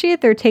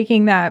appreciate they're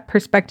taking that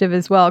perspective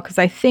as well, because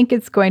I think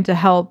it's going to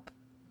help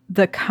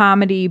the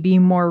comedy be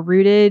more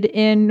rooted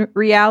in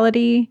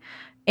reality.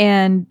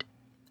 And,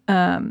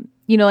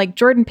 like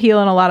Jordan Peele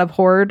and a lot of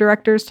horror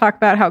directors talk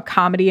about how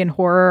comedy and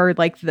horror are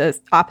like the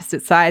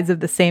opposite sides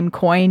of the same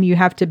coin. You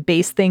have to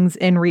base things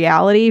in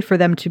reality for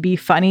them to be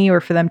funny or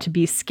for them to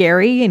be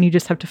scary. And you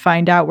just have to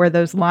find out where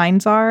those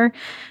lines are.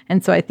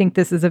 And so I think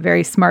this is a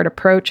very smart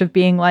approach of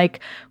being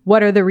like,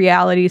 what are the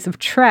realities of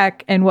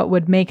Trek and what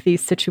would make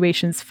these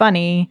situations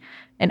funny?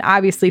 And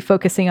obviously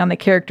focusing on the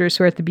characters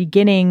who are at the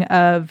beginning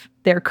of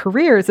their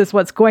careers is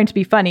what's going to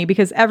be funny,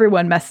 because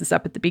everyone messes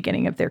up at the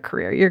beginning of their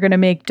career. You're going to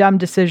make dumb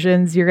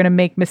decisions, you're going to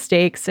make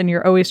mistakes, and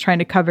you're always trying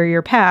to cover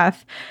your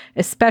path,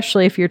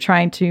 especially if you're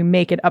trying to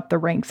make it up the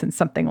ranks in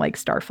something like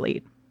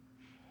Starfleet.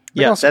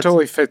 Yeah, it also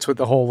totally fits with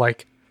the whole,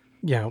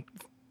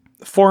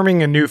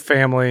 forming a new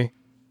family.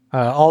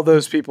 All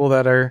those people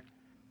that are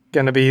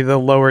going to be the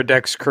Lower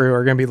Decks crew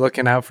are going to be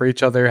looking out for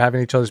each other,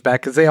 having each other's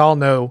back, because they all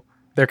know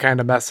they're kind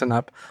of messing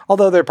up.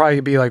 Although there'll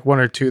probably be like one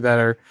or two that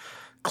are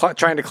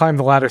trying to climb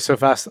the ladder so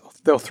fast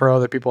they'll throw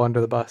other people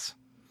under the bus.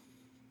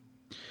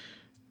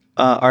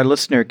 Our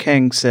listener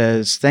Kang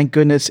says, "Thank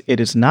goodness it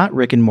is not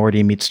Rick and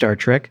Morty meets Star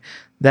Trek.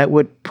 That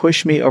would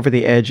push me over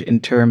the edge in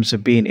terms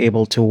of being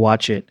able to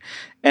watch it."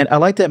 And I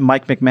like that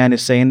Mike McMahon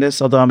is saying this,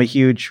 although I'm a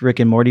huge Rick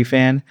and Morty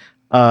fan.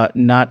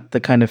 Not the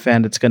kind of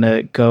fan that's going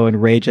to go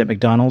and rage at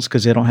McDonald's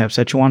because they don't have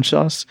Szechuan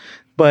sauce,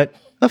 but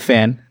a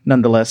fan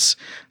nonetheless.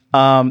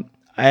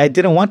 I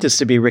didn't want this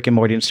to be Rick and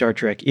Morty and Star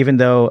Trek, even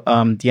though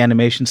the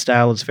animation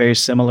style is very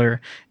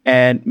similar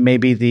and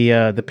maybe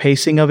the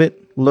pacing of it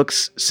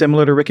looks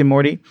similar to Rick and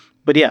Morty.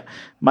 But yeah,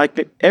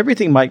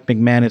 everything Mike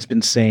McMahon has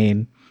been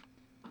saying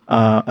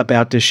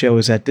about this show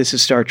is that this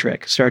is Star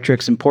Trek. Star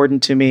Trek's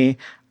important to me.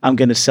 I'm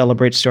going to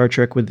celebrate Star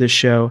Trek with this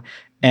show,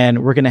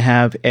 and we're going to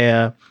have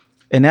an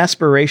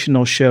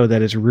aspirational show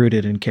that is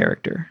rooted in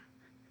character.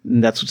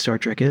 And that's what Star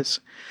Trek is.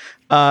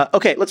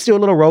 Okay, let's do a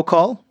little roll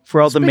call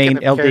for all the main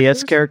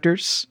LDS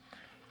characters.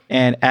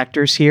 and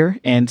actors here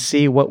and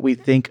see what we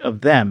think of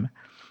them.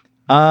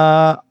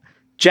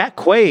 Jack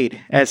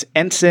Quaid as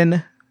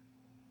Ensign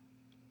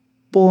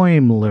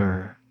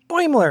Boimler.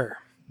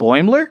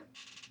 Boimler?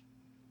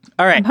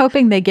 All right. I'm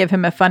hoping they give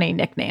him a funny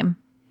nickname.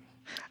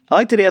 I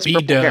like that he has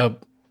purple hair.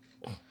 B-dub.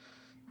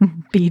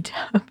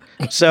 B-dub.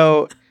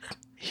 So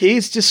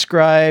he's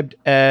described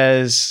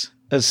as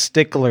a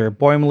stickler.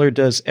 Boimler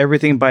does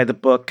everything by the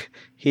book.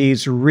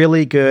 He's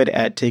really good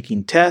at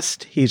taking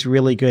tests. He's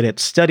really good at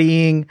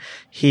studying.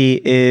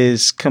 He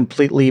is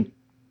completely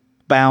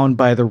bound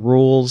by the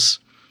rules,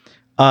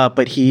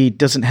 but he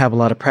doesn't have a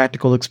lot of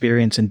practical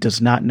experience and does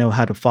not know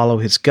how to follow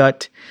his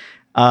gut.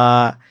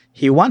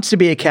 He wants to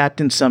be a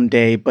captain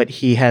someday, but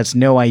he has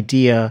no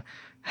idea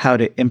how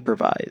to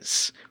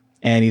improvise.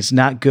 And he's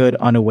not good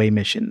on away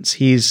missions.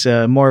 He's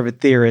more of a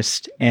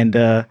theorist and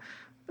a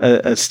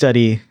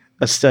study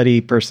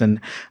person.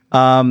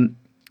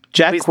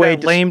 Jack He's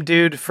Quaid, that lame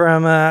dude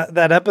from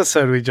that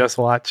episode we just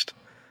watched,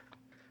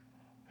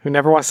 who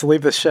never wants to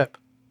leave the ship.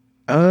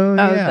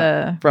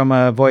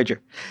 From Voyager.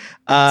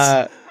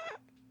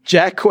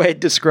 Jack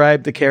Quaid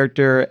described the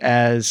character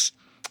as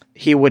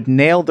he would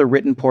nail the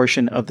written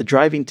portion of the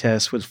driving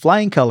test with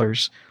flying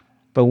colors,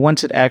 but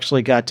once it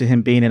actually got to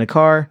him being in a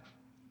car,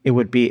 it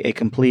would be a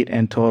complete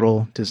and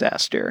total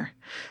disaster.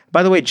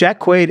 By the way, Jack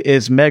Quaid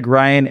is Meg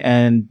Ryan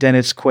and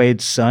Dennis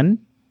Quaid's son.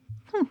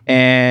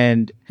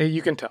 And Hey,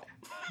 you can tell.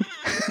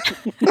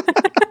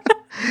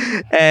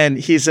 and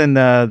he's in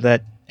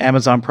that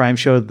Amazon Prime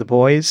show, The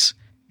Boys,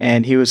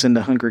 and he was in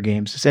the Hunger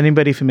Games. Is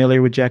anybody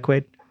familiar with Jack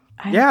Quaid?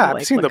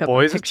 I've seen The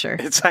Boys.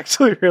 It's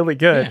actually really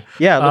good.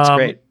 Yeah, it looks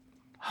great.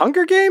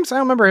 Hunger Games? I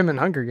don't remember him in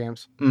Hunger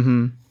Games.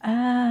 Mm-hmm.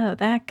 Oh,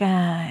 that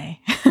guy.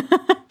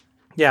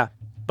 Yeah,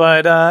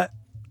 but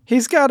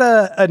he's got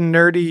a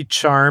nerdy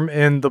charm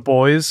in The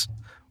Boys,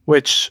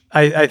 which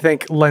I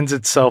think lends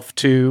itself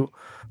to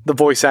the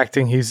voice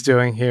acting he's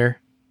doing here.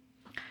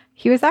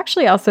 He was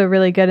actually also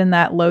really good in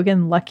that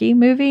Logan Lucky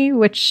movie,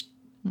 which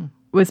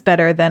was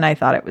better than I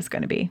thought it was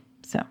going to be.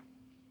 So,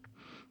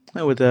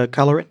 With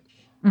Kylo Ren.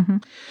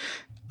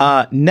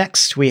 Mm-hmm.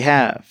 Next, we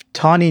have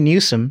Tawny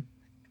Newsome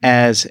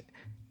as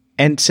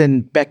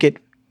Ensign Beckett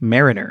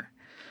Mariner.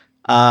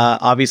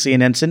 Obviously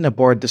an ensign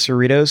aboard the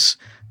Cerritos.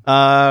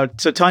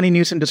 So Tawny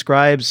Newsome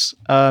describes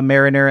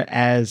Mariner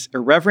as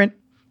irreverent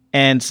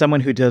and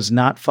someone who does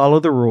not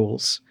follow the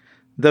rules,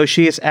 though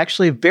she is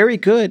actually very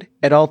good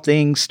at all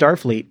things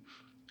Starfleet.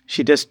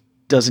 She just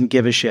doesn't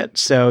give a shit.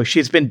 So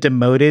she's been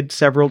demoted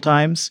several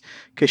times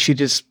because she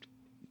just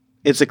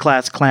is a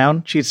class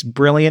clown. She's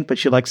brilliant, but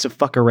she likes to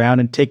fuck around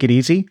and take it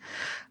easy.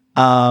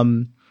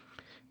 Tawny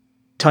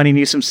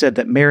Newsome said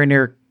that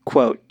Mariner,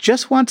 quote,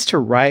 just wants to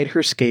ride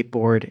her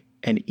skateboard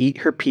and eat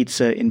her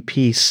pizza in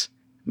peace,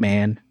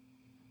 man.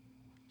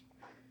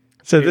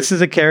 So this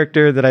is a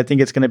character that I think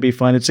it's going to be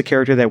fun. It's a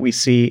character that we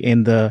see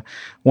in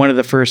one of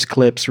the first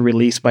clips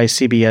released by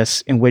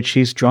CBS in which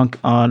she's drunk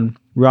on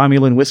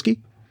Romulan whiskey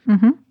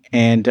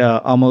and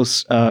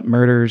almost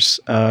murders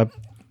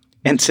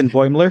Ensign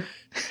Boimler.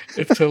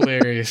 It's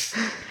hilarious.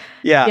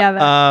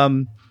 Yeah.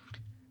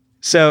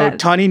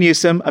 Tawny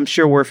Newsome, I'm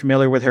sure we're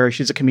familiar with her.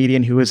 She's a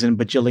comedian who is in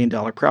Bajillion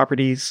Dollar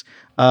Properties,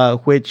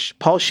 which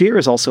Paul Scheer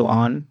is also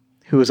on,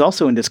 who is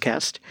also in this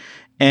cast.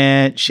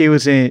 And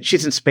she's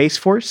in Space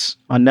Force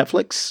on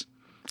Netflix.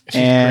 She's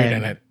great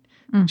in it.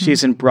 Mm-hmm.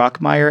 She's in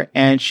Brockmire,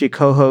 and she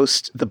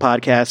co-hosts the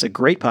podcast, a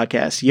great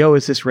podcast, Yo,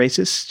 Is This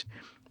Racist?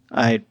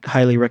 I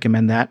highly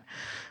recommend that.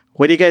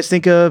 What do you guys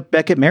think of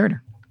Beckett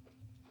Mariner?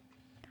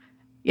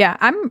 Yeah,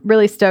 I'm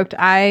really stoked.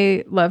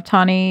 I love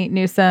Tawny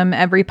Newsome.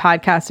 Every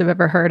podcast I've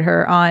ever heard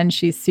her on,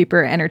 she's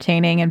super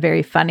entertaining and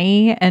very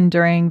funny. And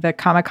during the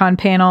Comic-Con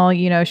panel,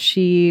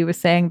 she was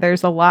saying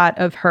there's a lot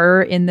of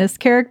her in this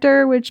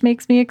character, which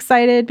makes me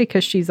excited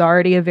because she's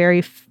already a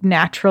very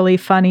naturally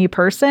funny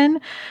person,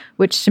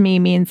 which to me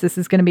means this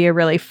is going to be a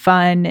really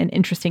fun and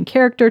interesting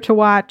character to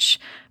watch.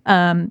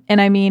 And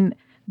I mean,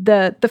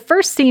 the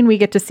first scene we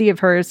get to see of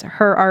her is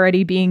her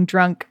already being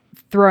drunk,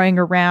 throwing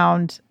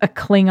around a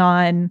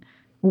Klingon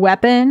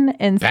weapon,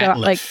 and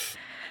Bat'leth.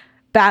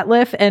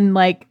 Bat'leth, and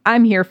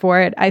I'm here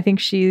for it. I think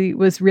she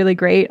was really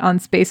great on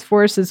Space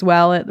Force as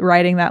well at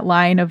writing that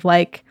line of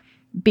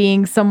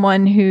being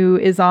someone who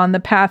is on the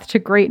path to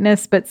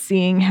greatness, but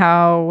seeing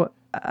how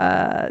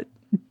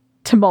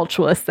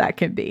tumultuous that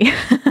can be.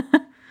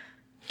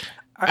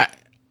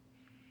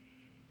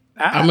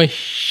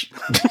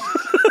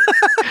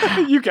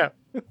 You go.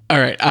 All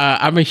right,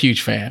 I'm a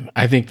huge fan.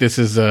 I think this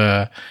is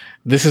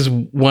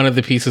one of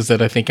the pieces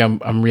that I think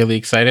I'm really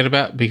excited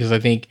about because I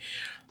think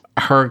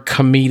her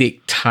comedic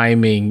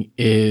timing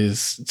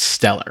is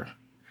stellar,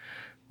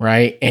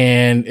 right?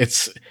 And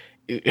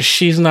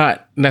she's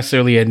not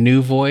necessarily a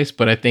new voice,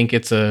 but I think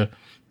it's a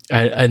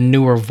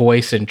newer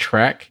voice in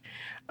Trek.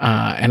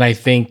 And I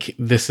think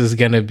this is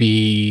going to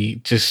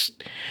be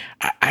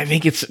I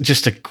think it's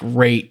just a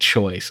great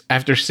choice.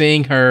 After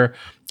seeing her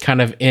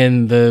kind of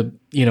in the,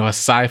 a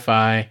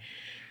sci-fi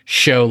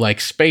show like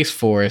Space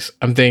Force,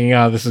 I'm thinking,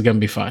 oh, this is going to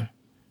be fun,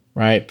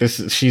 right?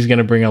 She's going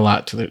to bring a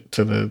lot to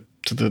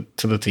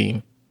the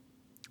team.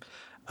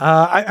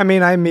 I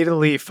mean, I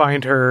immediately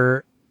find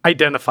her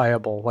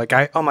identifiable. Like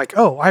I'm like,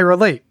 oh, I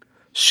relate.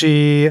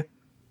 She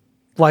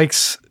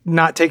likes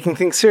not taking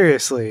things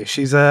seriously.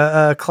 She's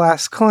a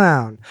class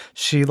clown.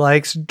 She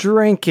likes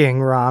drinking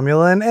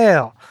Romulan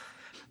ale.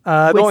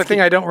 The only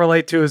thing I don't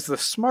relate to is the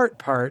smart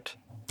part,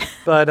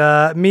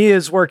 but me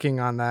is working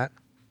on that.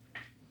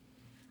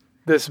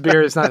 This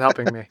beer is not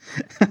helping me.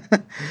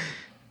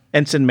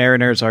 Ensign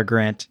Mariners are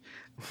Grant.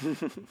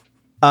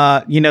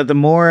 The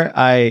more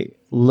I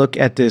look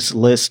at this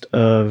list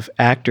of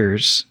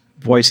actors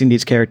voicing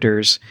these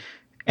characters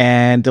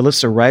and the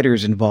list of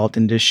writers involved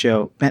in this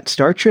show, man,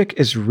 Star Trek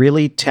is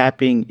really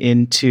tapping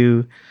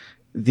into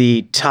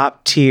the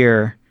top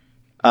tier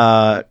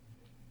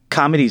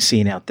comedy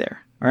scene out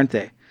there, aren't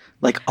they?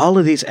 Like, all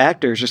of these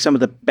actors are some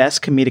of the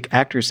best comedic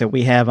actors that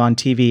we have on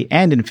TV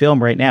and in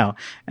film right now.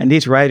 And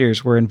these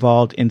writers were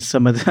involved in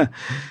some of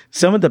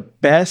the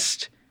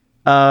best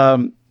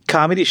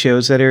comedy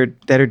shows that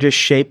are just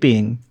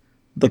shaping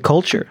the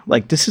culture.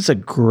 Like, this is a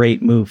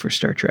great move for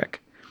Star Trek.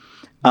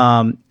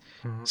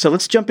 So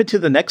let's jump into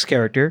the next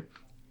character,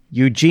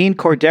 Eugene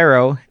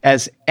Cordero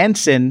as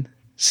Ensign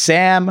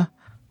Sam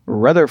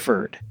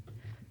Rutherford.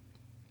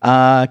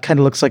 Kind of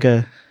looks like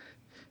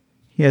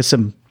he has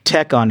some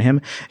tech on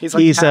him. He's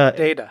like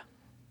Data.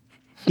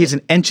 He's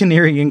an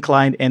engineering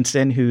inclined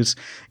ensign who's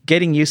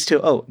getting used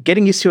to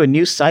a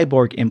new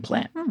cyborg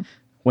implant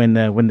when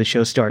the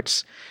show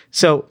starts.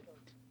 So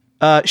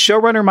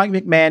showrunner Mike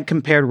McMahon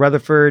compared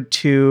Rutherford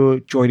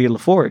to Geordi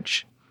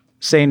LaForge,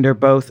 saying they're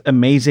both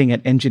amazing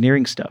at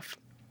engineering stuff.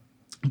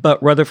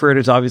 But Rutherford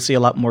is obviously a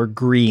lot more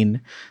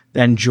green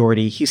than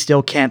Geordi. He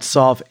still can't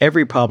solve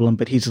every problem,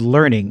 but he's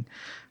learning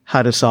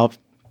how to solve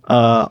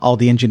all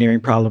the engineering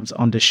problems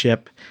on the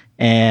ship,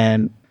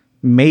 and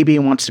maybe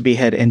wants to be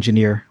head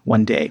engineer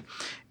one day.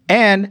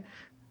 And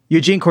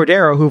Eugene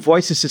Cordero, who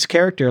voices this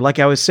character, like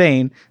I was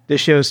saying,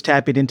 this show's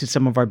tapping into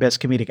some of our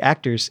best comedic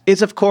actors,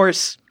 is, of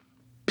course,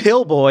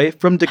 Pillboy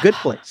from The Good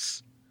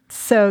Place.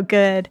 So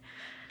good.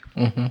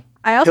 Mm-hmm.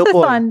 I also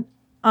saw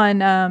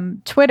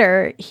on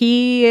Twitter,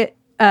 he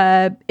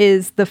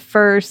is the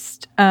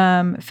first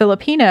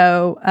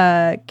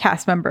Filipino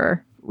cast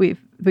member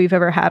we've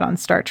ever had on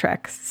Star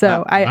Trek.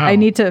 So I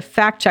need to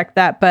fact check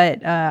that,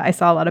 but I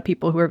saw a lot of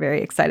people who were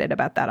very excited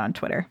about that on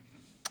Twitter.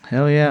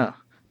 Hell yeah.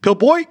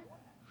 Pillboy!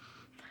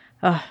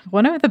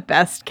 One of the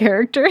best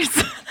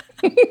characters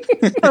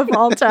of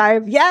all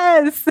time.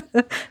 Yes!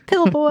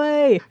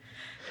 Pillboy!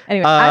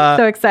 Anyway, I'm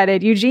so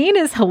excited. Eugene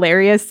is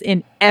hilarious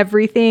in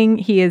everything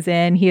he is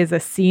in. He is a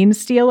scene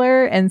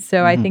stealer. And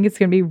so I think it's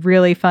going to be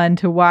really fun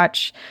to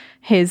watch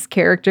his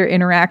character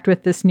interact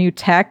with this new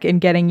tech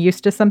and getting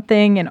used to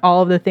something and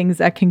all of the things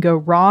that can go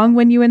wrong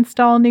when you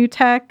install new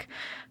tech.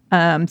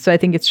 So I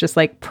think it's just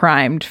like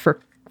primed for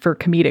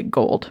comedic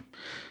gold.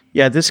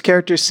 Yeah, this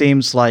character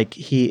seems like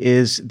he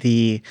is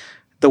the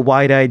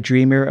wide-eyed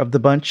dreamer of the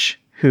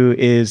bunch, who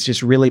is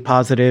just really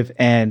positive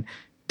and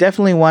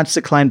definitely wants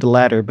to climb the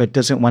ladder, but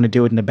doesn't want to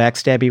do it in a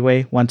backstabby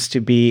way, wants to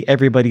be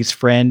everybody's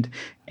friend,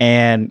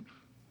 and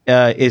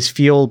is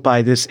fueled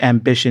by this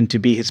ambition to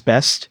be his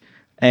best.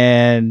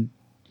 And,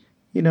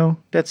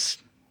 that's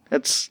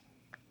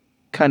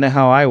kind of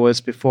how I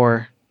was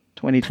before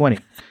 2020.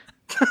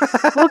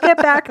 We'll get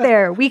back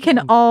there. We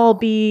can all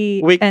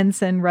be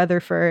Ensign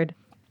Rutherford.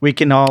 We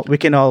can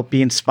all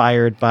be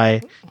inspired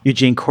by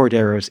Eugene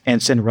Cordero's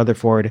Ensign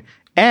Rutherford.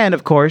 And,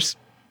 of course,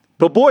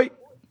 Pillboy.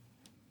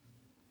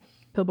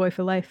 Pillboy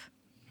for life.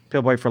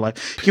 Pillboy for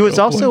life. He was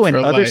also in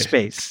Other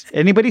Space.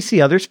 Anybody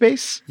see Other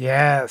Space?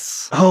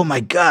 Yes. Oh my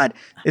God.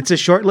 It's a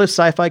short-lived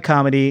sci-fi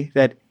comedy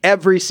that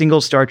every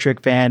single Star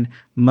Trek fan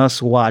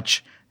must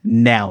watch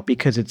now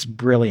because it's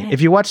brilliant.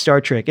 If you watch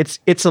Star Trek,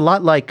 it's a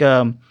lot like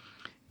a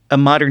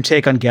modern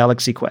take on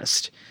Galaxy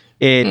Quest.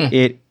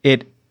 It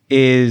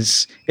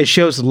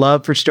shows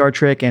love for Star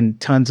Trek and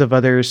tons of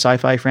other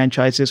sci-fi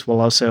franchises while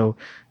also,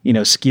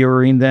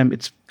 skewering them.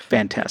 It's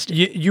fantastic.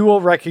 You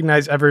will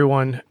recognize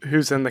everyone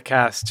who's in the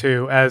cast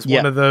too as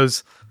one of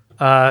those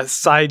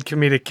side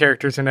comedic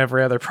characters in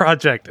every other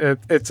project.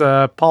 It's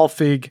a Paul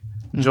Feig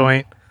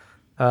joint,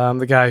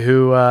 the guy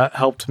who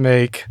helped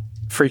make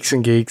Freaks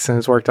and Geeks and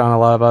has worked on a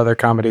lot of other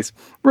comedies.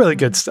 Really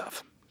good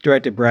stuff.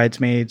 Directed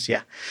Bridesmaids,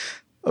 yeah.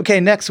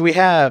 Okay, next we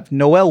have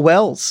Noelle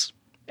Wells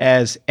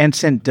as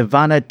Ensign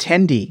Devana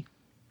Tendi.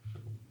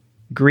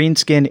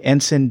 Greenskin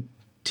Ensign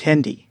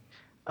Tendi.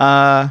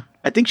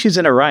 I think she's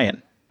in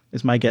Orion,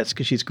 is my guess,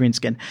 because she's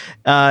greenskin.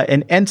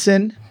 An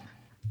ensign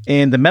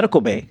in the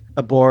medical bay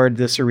aboard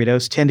the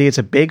Cerritos. Tendi is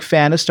a big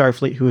fan of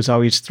Starfleet who is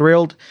always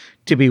thrilled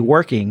to be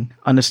working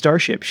on the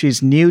starship.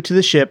 She's new to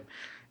the ship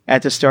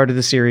at the start of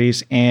the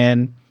series,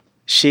 and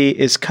she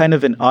is kind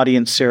of an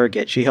audience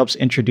surrogate. She helps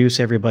introduce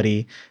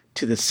everybody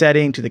to the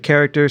setting, to the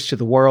characters, to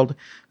the world.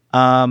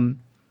 According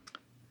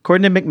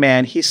to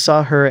McMahon, he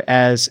saw her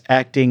as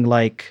acting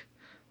like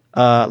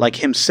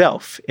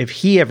himself if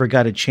he ever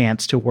got a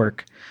chance to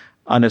work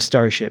on a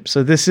starship.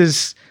 So this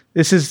is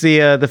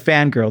the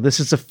fangirl.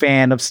 This is a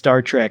fan of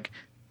Star Trek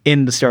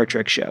in the Star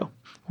Trek show.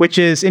 which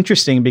is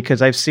interesting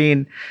because I've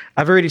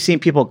already seen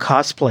people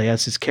cosplay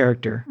as his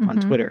character on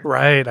Twitter,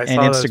 Right. I and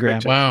saw those Instagram.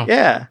 pictures. Wow.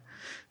 Yeah.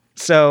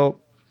 So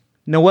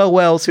Noelle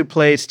Wells, who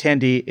plays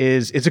Tendi,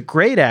 is a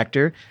great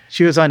actor.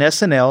 She was on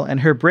SNL, and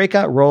her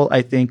breakout role,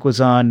 I think,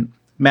 was on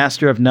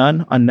Master of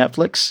None on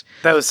Netflix.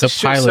 That was The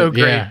so pilot,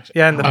 great. yeah.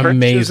 Yeah, and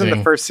she was in the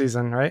Amazing. first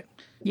season, right?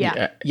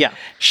 Yeah. Yeah.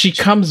 She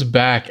comes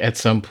back at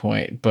some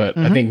point, but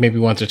Mm-hmm. I think maybe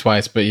once or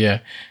twice. But yeah,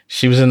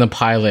 she was in the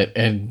pilot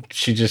and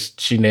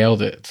she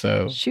nailed it.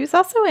 So She was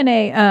also in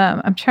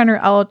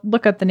I'll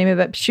look up the name of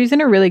it. She was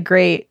in a really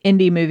great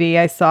indie movie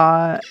I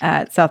saw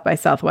at South by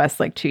Southwest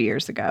like 2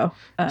 years ago.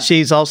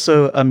 She's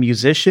also a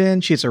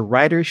musician. She's a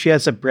writer. She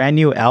has a brand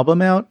new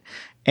album out,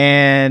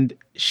 and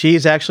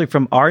she's actually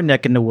from our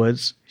neck in the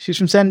woods. She's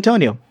from San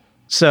Antonio.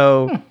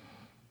 So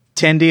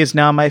Tendi is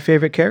now my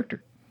favorite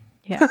character.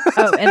 Yeah.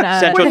 Oh, and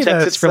Central Wait a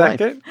Texas for life.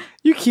 second.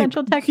 You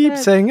Central keep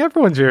Texas. saying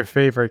everyone's your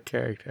favorite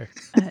character.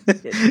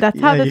 that's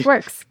how Yeah, this you-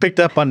 works. Picked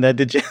up on that,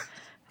 did you?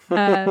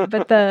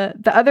 But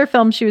the other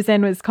film she was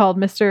in was called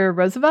Mr.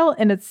 Roosevelt,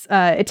 and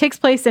it takes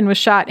place and was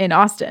shot in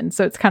Austin.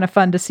 So it's kind of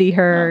fun to see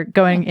her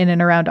going in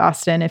and around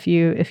Austin if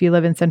you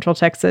live in Central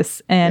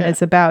Texas, and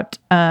it's about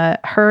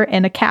her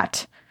and a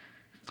cat.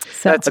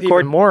 So That's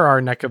even more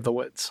our neck of the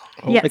woods.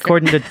 yes.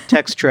 According to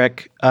Text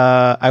Trek,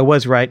 I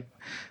was right.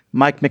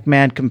 Mike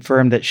McMahon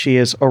confirmed that she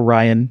is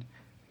Orion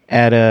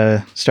at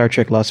Star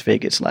Trek Las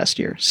Vegas last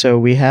year. So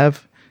we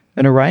have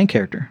an Orion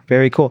character.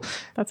 Very cool.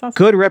 That's awesome.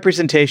 Good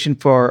representation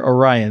for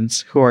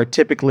Orions, who are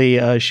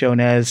typically shown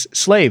as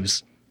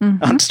slaves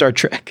on Star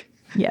Trek.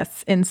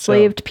 Yes,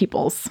 enslaved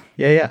peoples.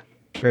 Yeah.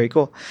 Very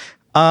cool.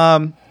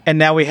 And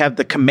now we have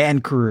the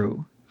command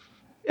crew.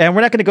 And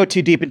we're not going to go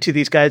too deep into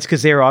these guys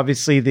because they're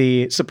obviously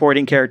the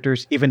supporting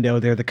characters, even though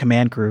they're the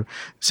command crew.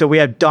 So we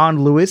have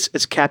Dawn Lewis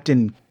as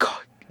Captain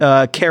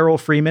Carol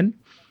Freeman.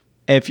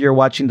 If you're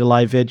watching the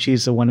live vid,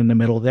 she's the one in the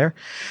middle there.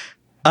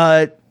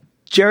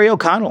 Jerry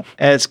O'Connell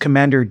as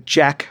Commander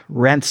Jack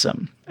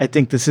Ransom. I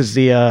think this is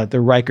the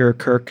Riker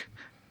Kirk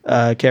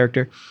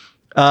character.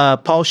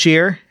 Paul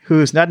Scheer,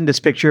 who's not in this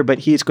picture, but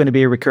he's going to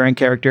be a recurring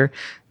character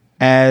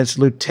as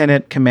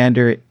Lieutenant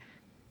Commander,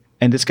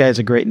 and this guy has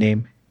a great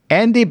name,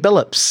 Andy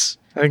Billups.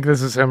 I think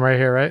this is him right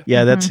here, right?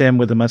 Yeah, that's him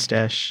with a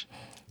mustache.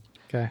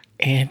 Okay.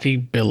 Andy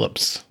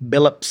Billups.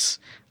 Billups.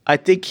 I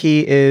think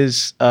he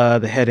is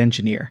the head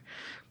engineer.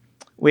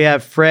 We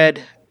have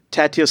Fred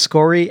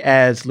Tatioscori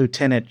as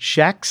Lieutenant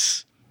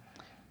Shax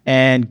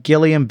and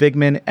Gilliam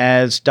Bigman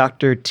as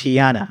Dr.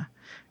 Tiana.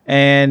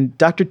 And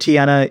Dr.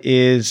 Tiana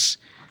is,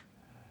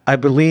 I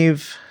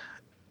believe,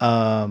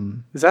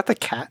 Is that the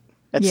cat?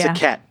 that's Yeah. the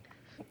cat.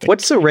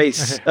 What's the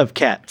race of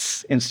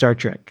cats in Star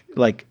Trek?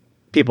 Like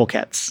people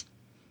cats.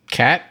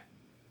 Cat?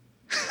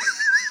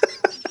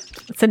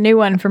 It's a new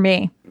one for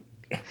me.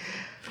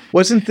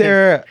 Wasn't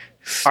there,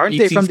 aren't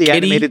they from the Species kitty?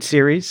 animated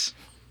series?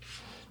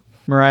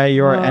 Mariah,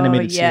 you're an Oh,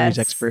 animated yes. series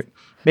expert.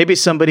 Maybe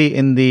somebody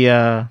in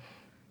the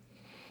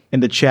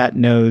chat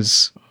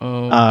knows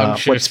I'm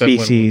sure what someone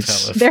will species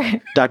tell us.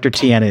 They're Dr.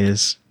 Tiana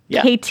is.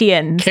 Yeah.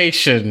 Catians.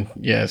 Cation,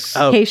 yes.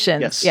 Oh,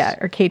 Catians. yes. Yeah,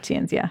 or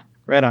Catians, yeah.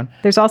 Right on.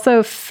 There's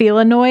also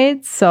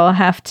felinoids, so I'll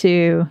have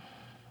to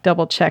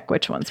double check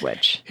which one's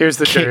which. Here's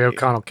the Jerry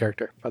O'Connell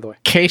character, by the way.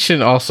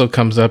 Cation also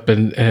comes up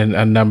in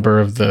a number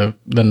of the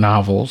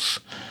novels,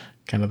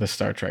 kind of the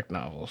Star Trek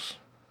novels.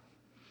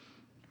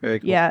 Very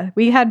cool. Yeah,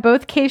 we had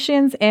both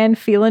Catians and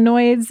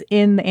felinoids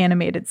in the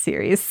animated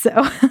series.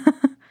 So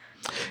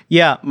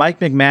Yeah, Mike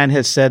McMahon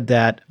has said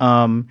that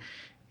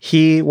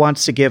he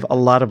wants to give a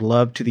lot of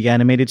love to the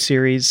animated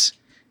series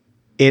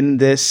in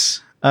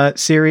this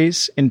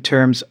series in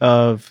terms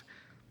of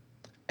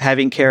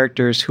having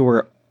characters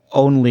who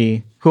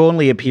only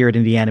appeared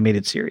in the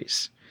animated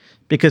series,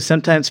 because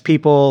sometimes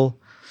people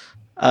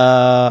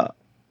I'm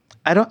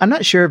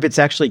not sure if it's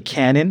actually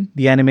canon,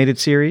 the animated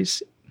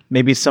series.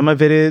 Maybe some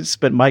of it is,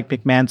 but Mike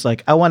McMahon's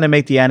like, I want to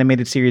make the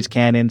animated series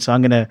canon, so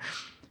I'm going to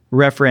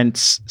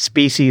reference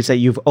species that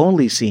you've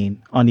only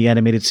seen on the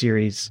animated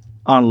series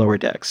on Lower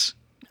Decks.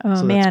 oh So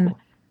that's man, cool.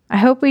 I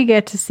hope we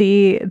get to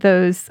see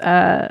those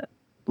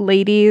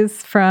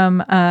ladies from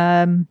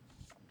the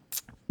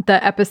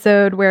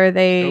episode where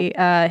they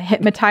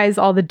hypnotize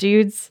all the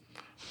dudes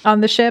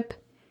on the ship.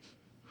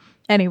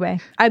 Anyway,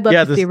 I'd love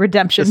Yeah, to see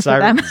redemption for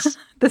them. sirens.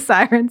 The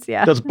sirens,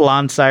 yeah. Those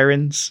blonde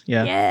sirens.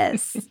 Yeah.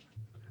 Yes.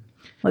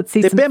 Let's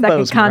see The some second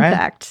bimbos, Mariah.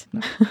 contact.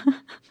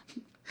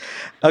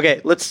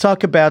 Okay, let's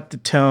talk about the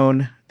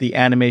tone, the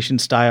animation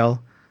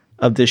style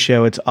of this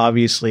show. It's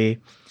obviously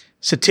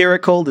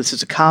satirical. This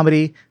is a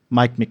comedy.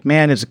 Mike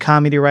McMahon is a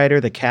comedy writer.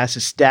 The cast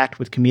is stacked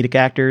with comedic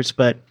actors.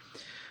 But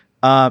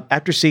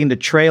after seeing the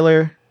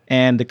trailer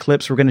and the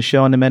clips we're going to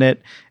show in a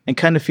minute and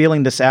kind of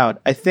feeling this out,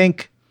 I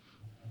think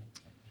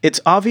it's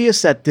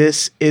obvious that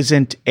this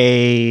isn't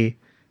a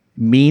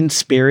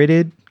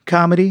mean-spirited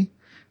comedy.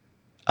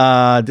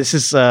 This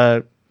is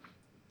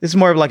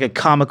more of like a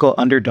comical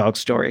underdog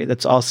story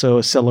that's also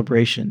a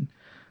celebration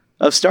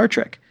of Star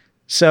Trek.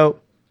 So,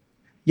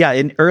 yeah,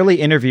 in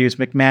early interviews,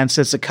 McMahon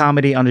says the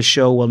comedy on the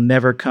show will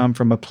never come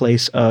from a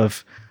place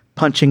of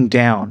punching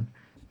down,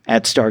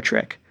 at Star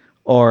Trek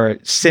or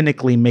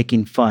cynically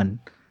making fun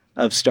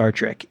of Star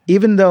Trek.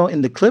 Even though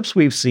in the clips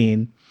we've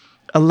seen,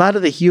 a lot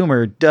of the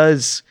humor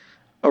does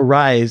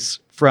arise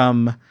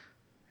from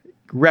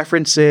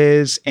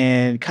references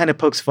and kind of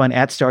pokes fun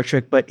at Star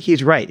Trek, but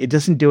he's right. It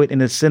doesn't do it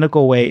in a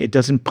cynical way. It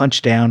doesn't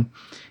punch down.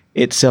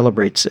 It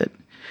celebrates it.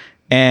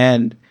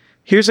 And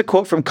here's a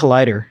quote from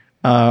Collider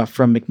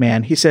from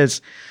McMahon. He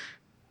says,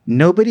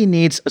 "Nobody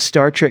needs a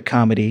Star Trek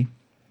comedy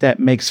that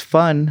makes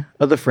fun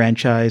of the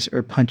franchise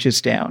or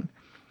punches down.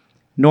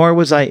 Nor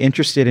was I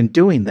interested in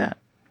doing that.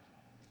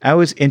 I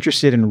was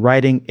interested in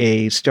writing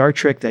a Star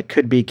Trek that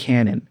could be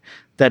canon,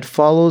 that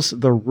follows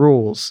the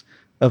rules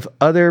of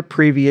other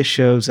previous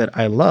shows that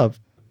I love,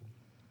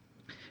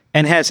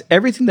 and has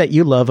everything that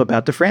you love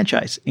about the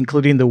franchise,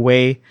 including the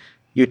way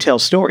you tell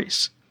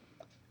stories.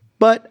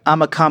 But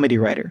I'm a comedy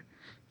writer,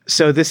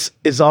 so this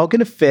is all going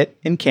to fit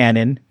in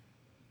canon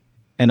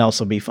and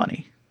also be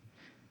funny."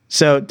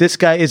 So this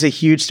guy is a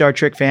huge Star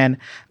Trek fan.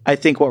 I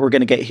think what we're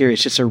going to get here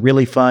is just a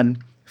really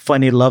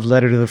funny love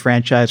letter to the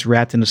franchise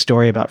wrapped in a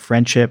story about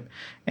friendship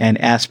and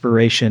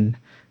aspiration.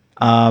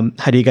 How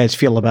do you guys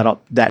feel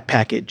about that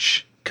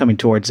package coming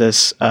towards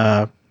us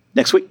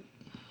next week?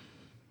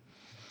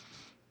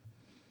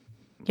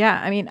 Yeah,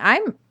 I mean,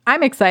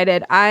 I'm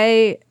excited.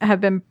 I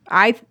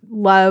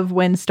love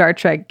when Star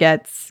Trek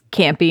gets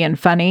campy and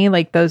funny.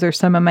 Like, those are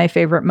some of my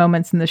favorite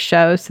moments in the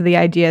show. So the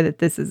idea that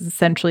this is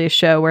essentially a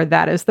show where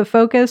that is the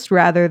focus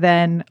rather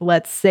than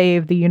let's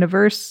save the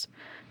universe,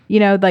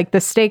 like the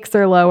stakes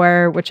are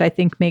lower, which I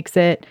think makes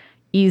it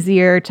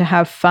easier to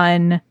have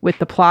fun with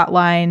the plot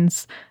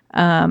lines.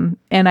 And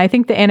I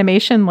think the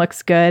animation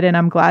looks good, and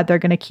I'm glad they're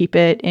going to keep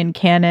it in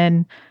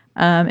canon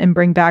and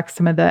bring back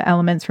some of the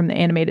elements from the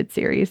animated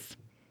series.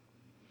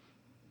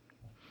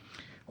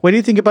 What do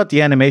you think about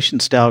the animation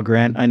style,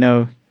 Grant? I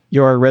know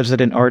you're a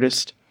resident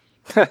artist.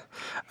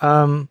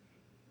 That's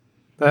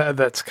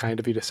kind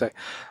of you to say.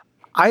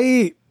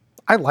 I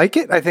like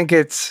it. I think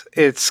it's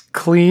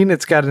clean.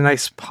 It's got a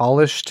nice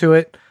polish to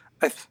it.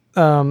 It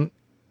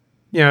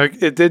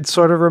did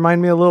sort of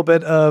remind me a little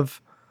bit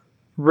of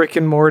Rick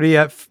and Morty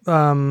at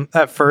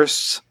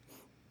first,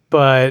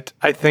 but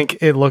I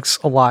think it looks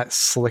a lot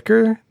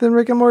slicker than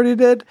Rick and Morty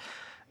did.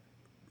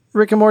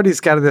 Rick and Morty's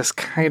got this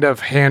kind of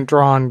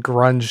hand-drawn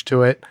grunge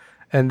to it,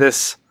 and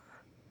this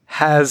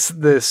has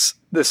this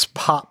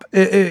pop.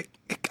 It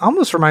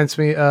almost reminds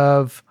me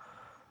of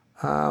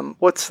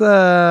what's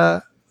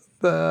the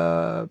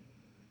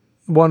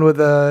one with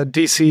the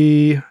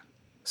DC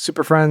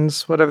Super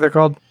Friends, whatever they're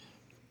called,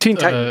 Teen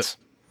Titans.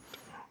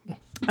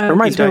 It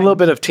reminds me a little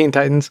bit of Teen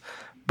Titans,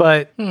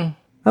 but oh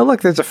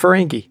look, there's a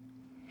Ferengi.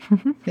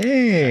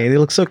 Hey, they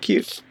look so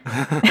cute.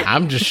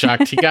 I'm just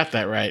shocked he got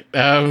that right.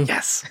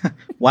 Yes.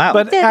 Wow.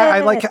 But I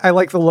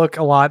like the look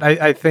a lot.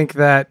 I think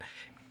that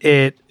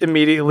it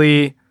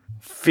immediately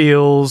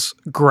feels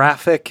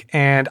graphic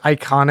and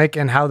iconic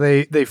in how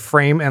they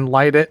frame and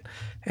light it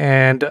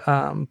and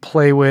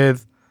play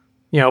with,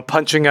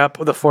 punching up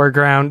the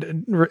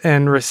foreground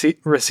and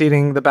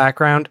receding the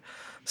background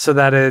so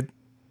that it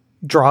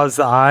draws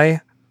the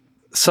eye.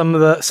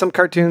 Some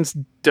cartoons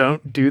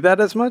don't do that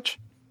as much.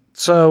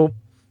 So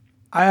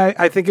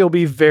I think it'll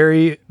be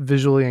very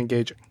visually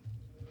engaging.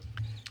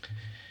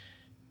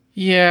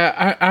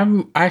 Yeah,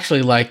 I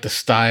actually like the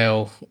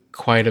style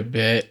quite a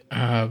bit.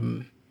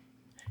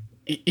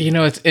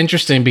 It's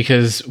interesting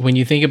because when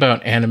you think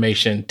about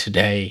animation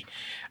today,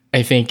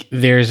 I think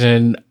there's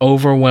an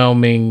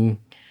overwhelming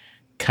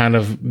kind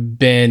of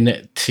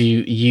bend to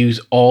use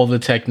all the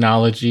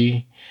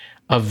technology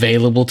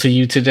available to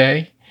you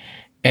today.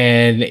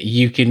 And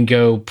you can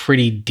go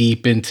pretty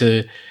deep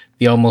into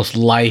the almost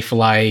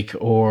lifelike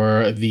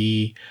or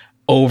the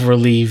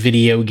overly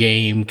video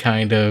game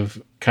kind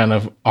of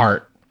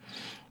art.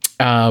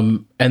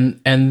 And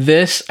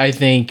this, I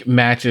think,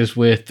 matches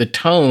with the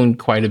tone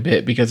quite a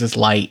bit because it's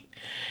light,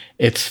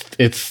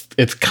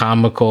 it's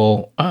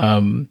comical,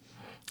 and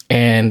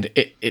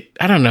it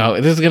I don't know.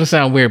 This is gonna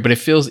sound weird, but it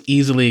feels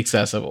easily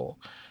accessible,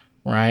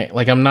 right?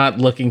 Like I'm not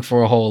looking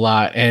for a whole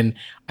lot, and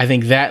I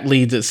think that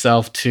leads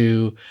itself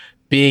to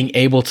being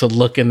able to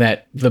look in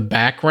the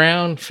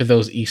background for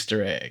those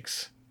Easter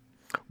eggs,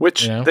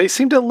 which they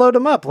seem to load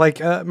them up. Like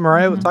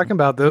Mariah was talking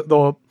about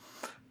the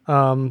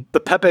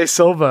Pepe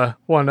Silva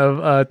one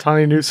of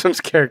Tawny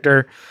Newsom's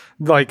character,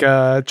 like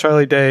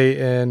Charlie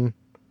Day in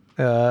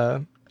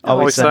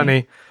Always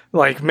Sunny,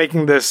 like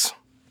making this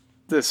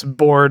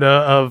board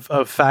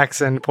of facts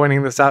and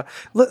pointing this out.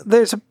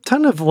 There's a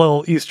ton of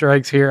little Easter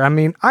eggs here. I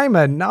mean, I'm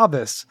a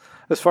novice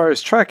as far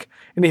as Trek,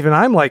 and even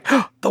I'm like,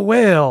 the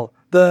whale,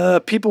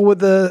 the people with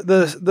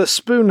the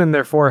spoon in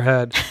their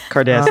forehead,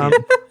 Cardassian,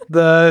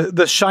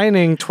 the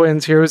Shining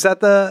twins here. Was that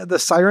the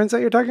sirens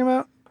that you're talking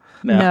about?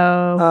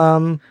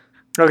 No.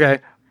 Okay,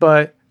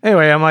 but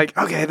anyway, I'm like,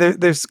 okay,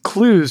 there's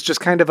clues just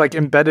kind of like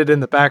embedded in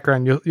the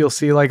background. You'll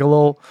see like a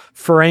little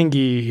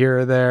Ferengi here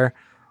or there,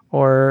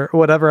 or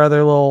whatever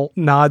other little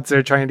nods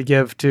they're trying to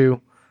give to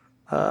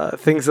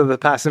things of the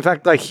past. In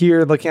fact, like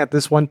here, looking at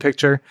this one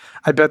picture,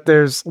 I bet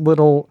there's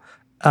little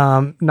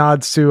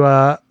nods to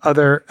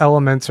other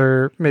elements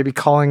or maybe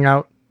calling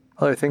out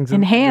other things.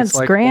 Enhance,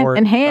 Grant,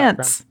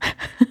 enhance.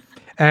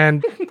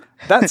 And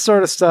that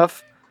sort of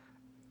stuff.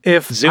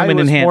 If Zoom I and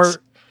was enhance.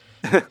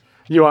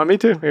 You want me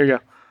to? Here you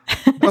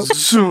go.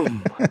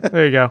 Zoom.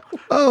 There you go.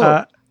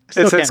 Oh,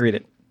 still it can't says read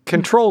it.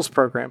 Controls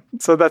program.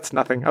 So that's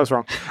nothing. I was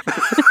wrong.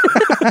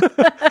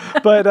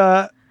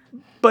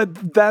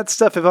 But that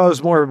stuff, if I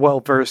was more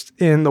well-versed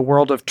in the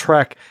world of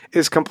Trek,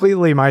 is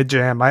completely my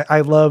jam.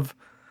 I love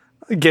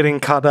getting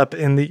caught up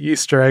in the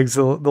Easter eggs,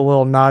 the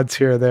little nods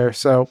here or there.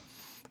 So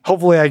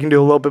hopefully I can do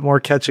a little bit more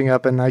catching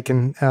up and I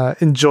can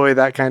enjoy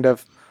that kind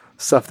of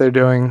stuff they're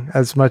doing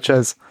as much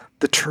as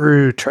the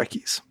true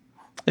Trekkies.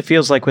 It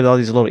feels like with all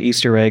these little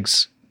Easter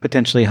eggs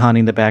potentially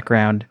haunting the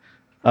background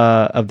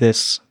of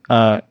this,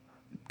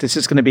 this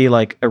is going to be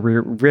like a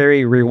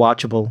very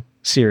rewatchable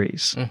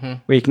series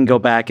where you can go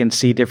back and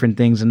see different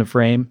things in the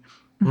frame.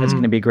 That's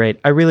going to be great.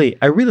 I really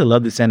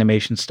love this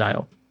animation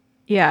style.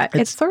 Yeah,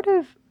 it's sort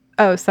of.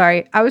 Oh,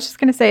 sorry. I was just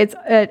going to say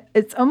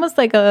it's almost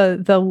like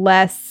the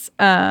less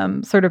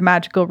sort of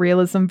magical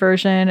realism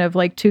version of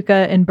like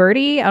Tuca and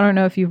Birdie. I don't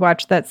know if you've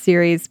watched that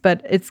series,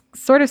 but it's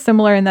sort of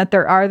similar in that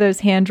there are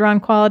those hand-drawn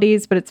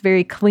qualities, but it's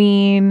very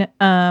clean.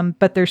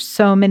 But there's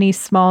so many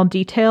small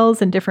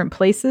details in different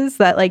places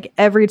that like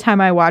every time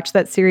I watch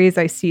that series,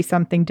 I see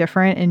something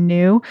different and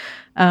new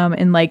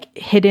and like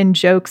hidden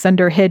jokes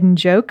under hidden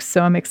jokes.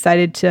 So I'm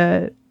excited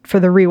for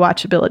the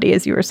rewatchability,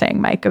 as you were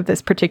saying, Mike, of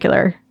this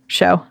particular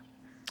show.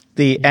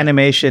 The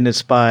animation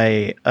is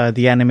by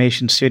the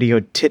animation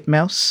studio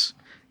Titmouse,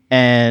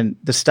 and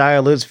the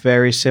style is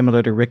very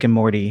similar to Rick and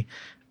Morty.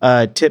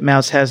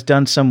 Titmouse has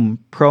done some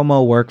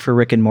promo work for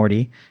Rick and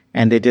Morty,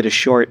 and they did a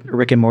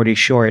Rick and Morty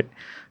short.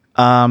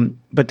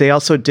 But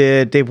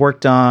they've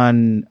worked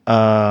on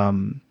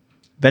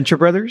Venture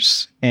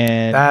Brothers,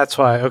 and that's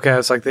why. Okay, I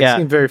was like, they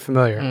seem very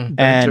familiar.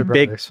 And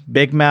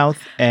Big Mouth,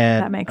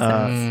 and that makes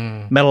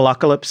sense.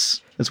 Metalocalypse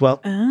as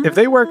well. If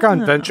they work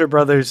on Venture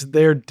Brothers,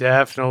 they're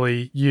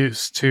definitely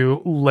used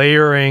to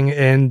layering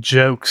in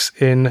jokes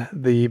in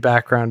the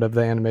background of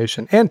the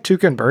animation. And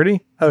Tuca and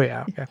Birdie. Oh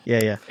yeah, okay.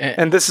 Yeah.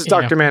 And this is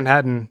Dr.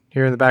 Manhattan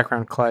here in the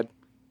background, Clyde.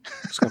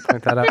 Just gonna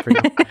point that out for you.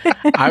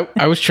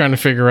 I was trying to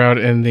figure out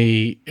in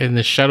the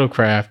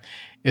shuttlecraft,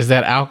 is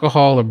that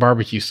alcohol or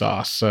barbecue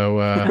sauce? So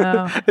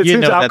it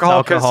seems that's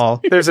alcohol.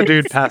 There's a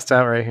dude passed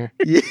out right here.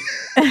 Yeah.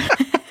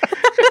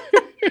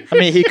 I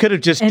mean, he could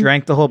have just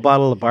drank the whole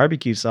bottle of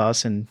barbecue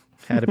sauce and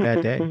had a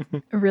bad day.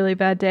 A really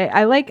bad day.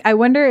 I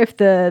wonder if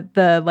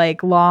the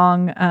like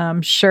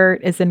long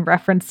shirt is in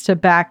reference to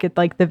back at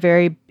like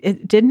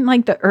didn't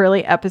like the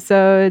early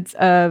episodes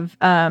of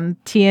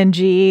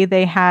TNG,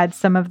 they had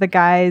some of the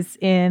guys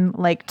in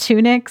like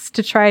tunics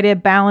to try to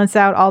balance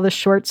out all the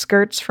short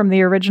skirts from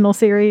the original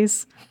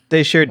series.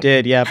 They sure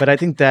did, yeah. But I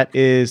think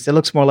it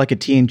looks more like a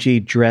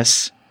TNG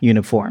dress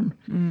uniform.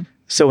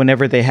 So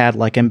whenever they had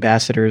like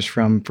ambassadors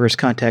from First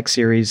Contact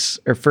series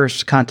or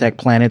First Contact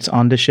planets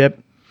on the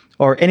ship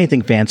or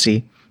anything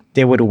fancy,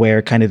 they would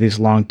wear kind of these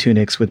long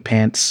tunics with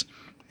pants,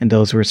 and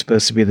those were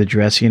supposed to be the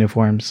dress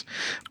uniforms.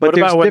 But what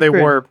about when they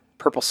wore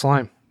purple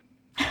slime?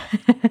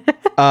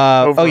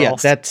 Oh yeah,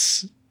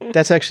 that's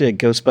actually a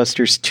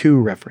Ghostbusters 2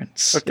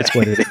 reference. Okay. That's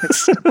what it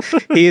is.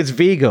 He is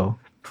Vigo.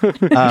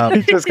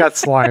 He just got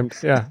slimed.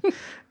 Yeah,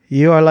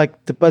 you are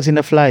like the buzzing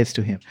of flies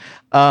to him.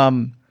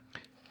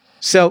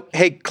 So,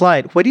 hey,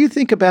 Clyde, what do you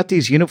think about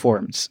these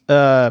uniforms?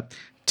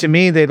 To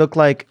me, they look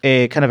like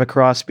a kind of a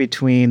cross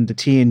between the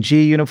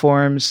TNG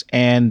uniforms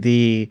and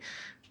the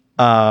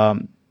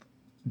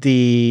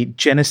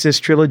Genesis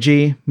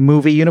trilogy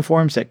movie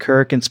uniforms that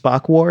Kirk and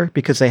Spock wore,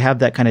 because they have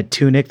that kind of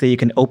tunic that you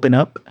can open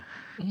up.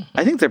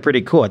 I think they're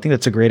pretty cool. I think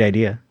that's a great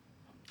idea.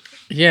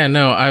 Yeah,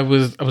 no, I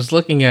was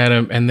looking at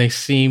them and they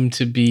seem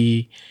to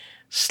be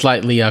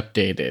slightly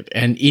updated.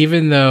 And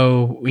even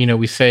though,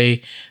 we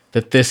say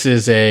that this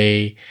is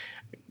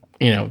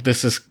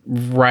this is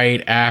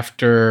right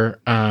after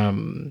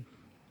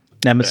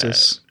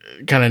Nemesis.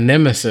 Kind of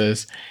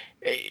Nemesis.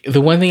 The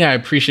one thing I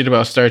appreciate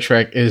about Star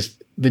Trek is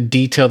the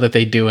detail that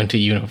they do into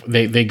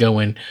they go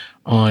in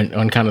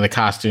on kind of the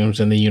costumes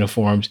and the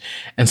uniforms.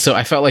 And so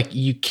I felt like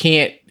you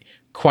can't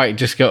quite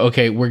just go,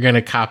 okay, we're going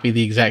to copy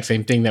the exact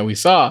same thing that we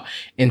saw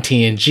in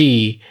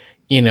TNG,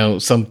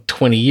 some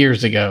 20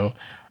 years ago.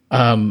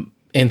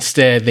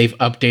 Instead, they've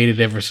updated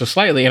ever so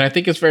slightly. And I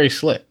think it's very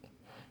slick.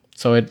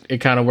 So it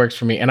kind of works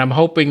for me. And I'm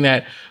hoping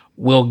that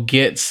we'll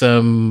get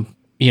some,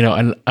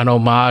 an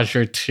homage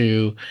or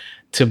two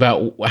to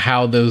about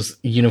how those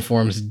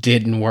uniforms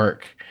didn't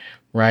work,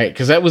 right?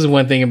 Because that was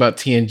one thing about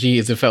TNG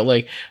is it felt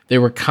like they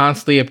were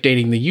constantly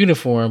updating the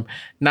uniform,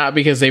 not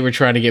because they were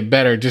trying to get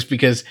better, just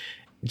because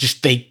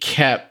they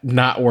kept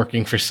not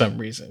working for some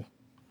reason.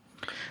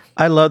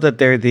 I love that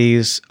they're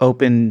these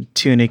open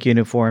tunic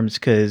uniforms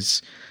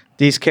because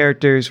these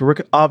characters, we're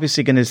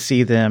obviously going to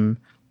see them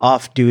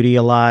off duty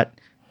a lot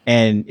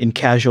and in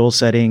casual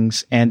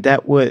settings, and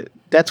that's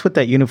what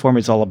that uniform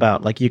is all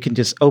about. Like you can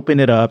just open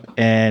it up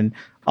and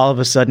all of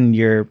a sudden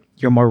you're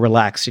more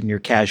relaxed and you're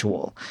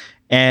casual.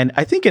 And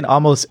I think in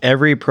almost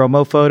every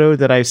promo photo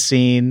that I've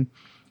seen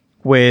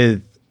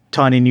with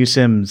Tawny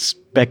Newsom's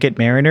Beckett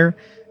Mariner,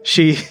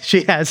 she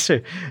has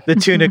the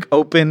tunic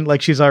open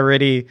like she's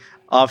already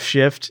off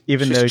shift,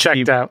 even She's though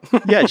checked out.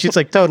 Yeah, she's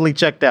like totally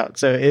checked out.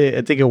 So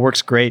I think it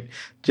works great,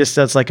 just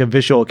as like a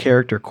visual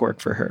character quirk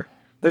for her.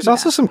 There's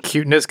also some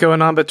cuteness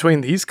going on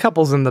between these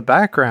couples in the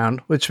background,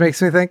 which makes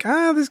me think,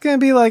 there's going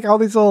to be like all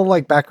these little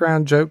like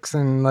background jokes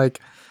and like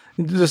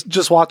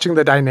just watching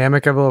the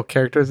dynamic of little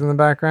characters in the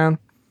background.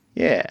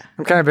 Yeah.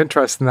 I'm kind of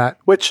interested in that,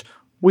 which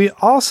we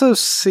also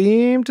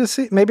seem to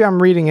see. Maybe I'm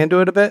reading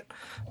into it a bit,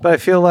 but I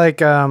feel like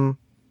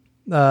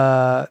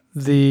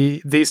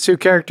these two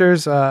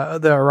characters,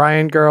 the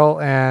Orion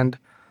girl and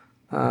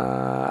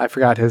I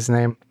forgot his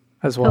name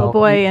as well.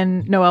 Hellboy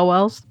and Noelle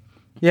Wells.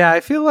 Yeah,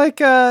 I feel like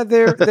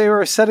they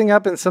were setting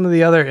up in some of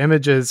the other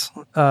images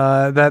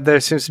that there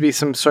seems to be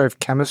some sort of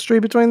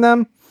chemistry between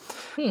them.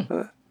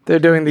 They're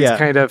doing these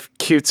kind of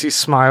cutesy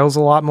smiles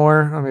a lot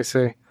more. Let me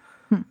see.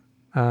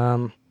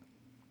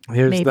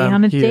 Here's Maybe them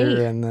on a here, date.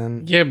 and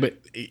then but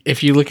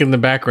if you look in the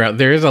background,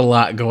 there is a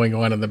lot going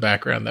on in the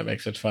background that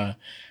makes it fun.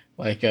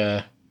 Like,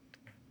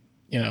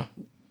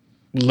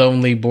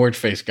 lonely bored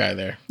face guy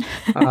there.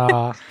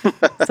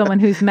 Someone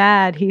who's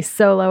mad. He's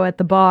solo at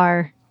the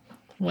bar.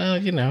 Well,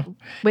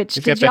 Which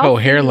he's did got the y'all whole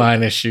see-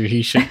 hairline issue.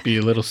 He should be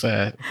a little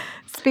sad.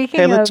 Speaking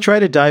Hey, of, let's try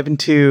to dive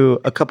into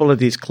a couple of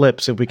these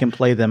clips if we can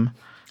play them.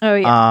 oh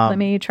yeah, let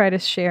me try to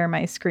share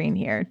my screen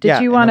here. Did yeah,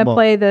 you and want to then we'll-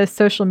 play the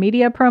social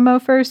media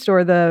promo first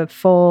or the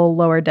full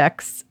Lower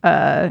Decks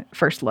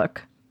first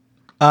look?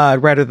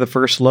 I'd rather the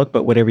first look,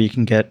 but whatever you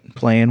can get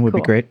playing would be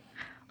Cool. great.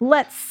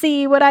 Let's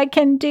see what I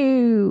can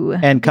do.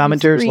 And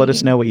commenters, let us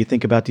Screen. know what you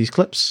think about these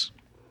clips.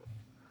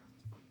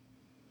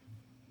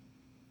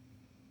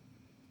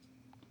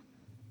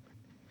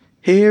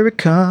 Here it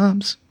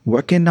comes,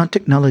 working on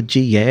technology,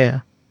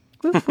 yeah.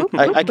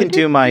 I can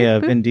do my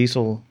Vin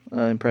Diesel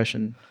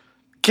impression.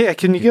 yeah,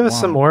 can you give us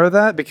some more of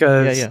that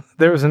because Yeah.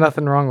 there was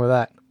nothing wrong with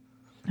that.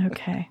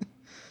 Okay.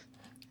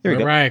 Here we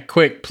go. Mariah,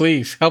 quick,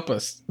 please help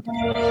us.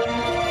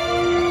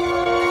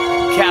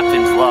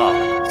 Captain's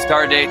log,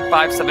 stardate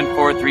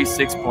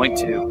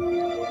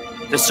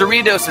 57436.2. The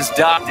Cerritos is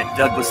docked at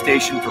Douglas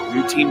Station for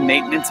routine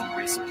maintenance and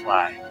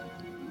resupply.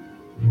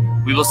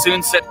 We will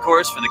soon set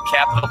course for the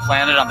capital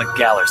planet on the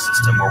Galler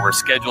system, where we're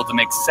scheduled to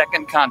make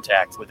second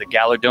contact with the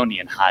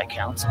Gallardonian High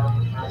Council.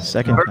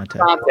 Second First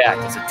contact.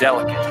 contact is a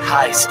delicate,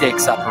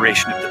 high-stakes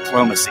operation of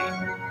diplomacy.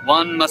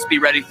 One must be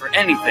ready for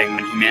anything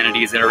when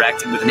humanity is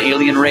interacting with an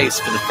alien race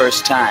for the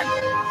first time.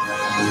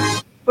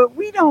 But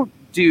we don't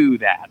do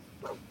that.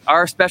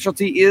 Our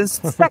specialty is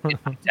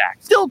second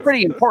contact. Still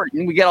pretty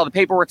important. We get all the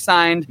paperwork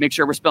signed, make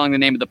sure we're spelling the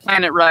name of the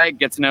planet right,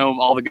 get to know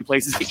all the good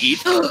places to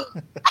eat.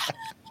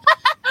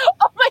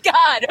 Oh my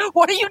God!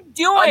 What are you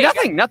doing?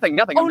 Nothing.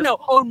 Oh no!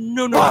 Oh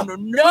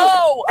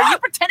no! Are you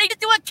pretending to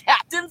do a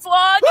captain's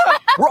log?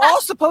 We're all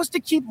supposed to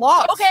keep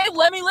logs. Okay,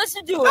 let me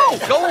listen to it. No,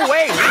 go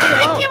away. Leave me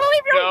I alone. can't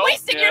believe you're No,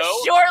 wasting no. your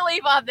shore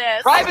leave on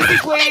this. Privacy, Okay,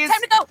 please.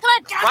 time to go. Come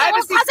on,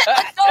 Privacy. Let's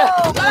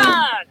go. Come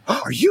on.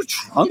 Are you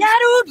drunk? Yeah,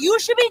 dude, you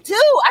should be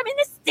too. I mean,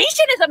 this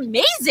station is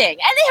amazing,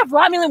 and they have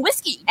Romulan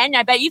whiskey. And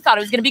I bet you thought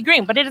it was going to be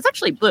green, but it is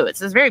actually blue. It's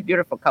this very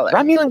beautiful color.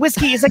 Romulan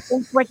whiskey is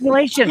against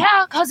regulation.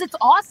 Yeah, because it's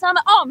awesome.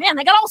 Oh man,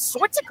 they got all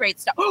sorts of great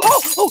stuff.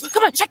 Oh,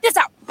 come on, check this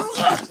out. Be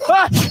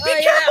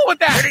careful with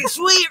that. Pretty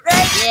sweet,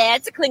 right? Yeah,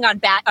 it's a Klingon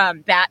bat. I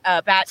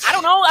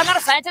don't know. I'm not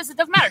a scientist. It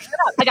doesn't matter. Shut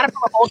up. I got a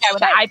old guy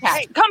with an eye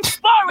patch. Come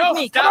spar with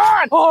me. Come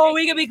on. Oh,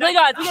 we can be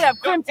Klingons. We can have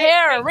crimped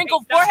hair and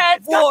wrinkled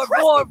foreheads. War.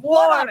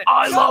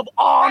 I love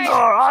honor.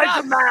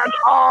 I demand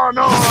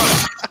honor.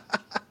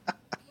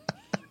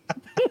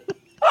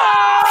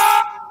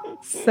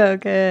 So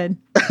good.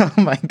 Oh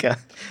my god,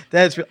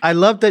 I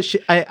love that.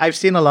 I've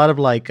seen a lot of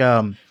like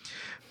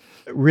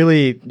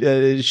really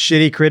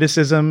shitty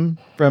criticism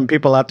from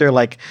people out there,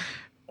 like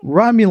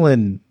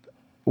Romulan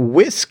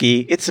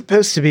whiskey. It's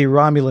supposed to be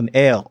Romulan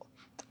ale.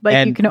 Like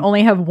And- you can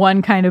only have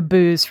one kind of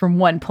booze from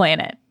one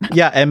planet.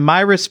 Yeah, and my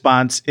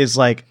response is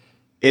like,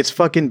 it's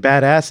fucking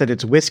badass that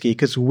it's whiskey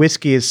because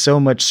whiskey is so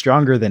much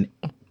stronger than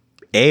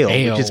ale,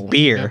 which is Ale.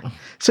 beer.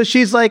 So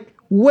she's like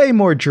way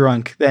more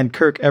drunk than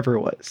Kirk ever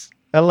was.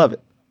 I love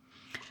it.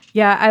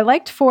 Yeah, I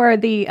liked for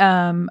the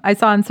I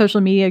saw on social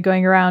media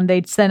going around,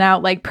 they'd sent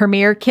out like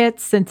premiere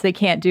kits since they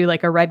can't do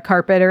like a red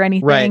carpet or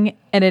anything. Right.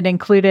 And it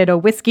included a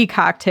whiskey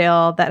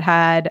cocktail that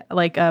had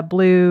like a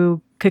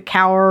blue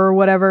cacao or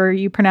whatever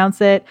you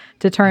pronounce it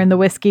to turn the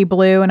whiskey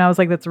blue. And I was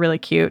like, that's really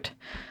cute.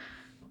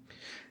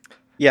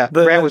 Yeah,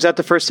 Grant, was that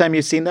the first time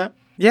you've seen that?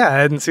 Yeah, I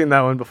hadn't seen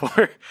that one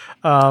before.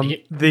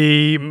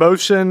 The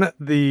motion,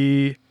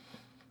 the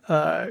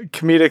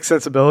comedic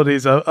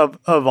sensibilities of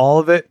all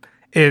of it,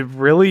 it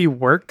really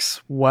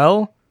works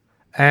well.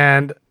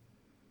 And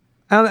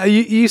I don't know,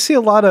 you see a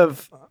lot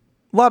of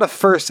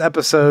first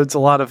episodes, a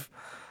lot of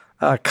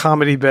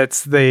comedy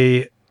bits.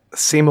 They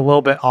seem a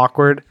little bit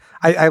awkward.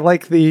 I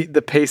like the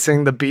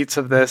pacing, the beats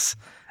of this.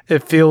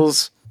 It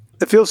feels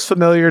it feels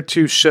familiar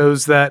to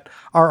shows that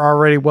are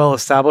already well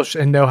established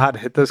and know how to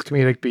hit those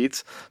comedic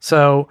beats.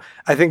 So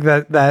I think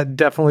that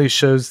definitely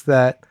shows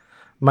that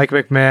Mike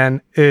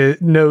McMahon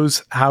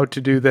knows how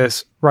to do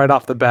this right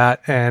off the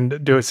bat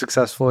and do it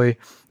successfully.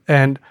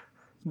 And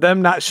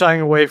them not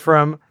shying away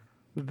from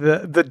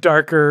the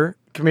darker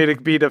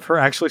comedic beat of her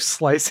actually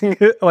slicing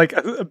it, like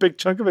a big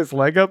chunk of his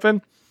leg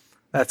open.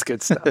 That's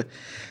good stuff.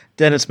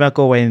 Dennis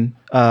McElwain,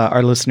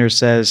 our listener,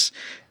 says,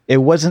 it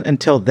wasn't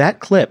until that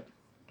clip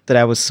that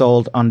I was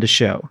sold on the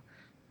show.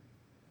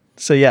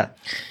 So yeah,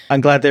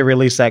 I'm glad they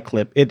released that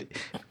clip.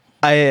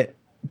 I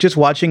just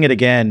watching it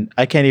again,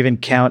 I can't even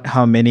count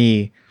how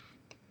many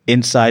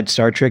inside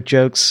Star Trek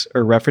jokes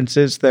or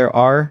references there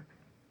are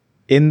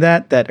in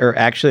that are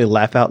actually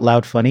laugh out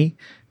loud funny.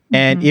 Mm-hmm.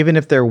 And even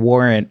if there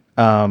weren't,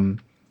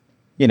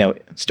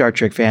 Star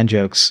Trek fan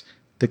jokes,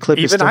 the clip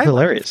is still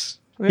hilarious.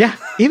 Yeah,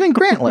 even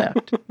Grant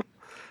laughed.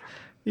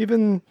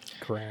 Even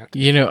Grant.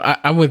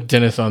 I'm with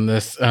Dennis on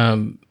this.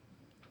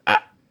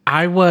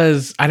 I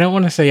don't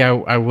want to say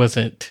I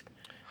wasn't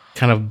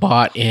kind of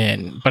bought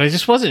in, but I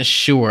just wasn't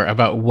sure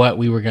about what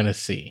we were going to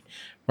see.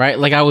 Right?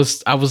 Like I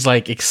was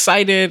like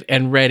excited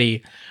and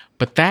ready,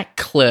 but that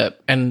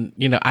clip, and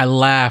I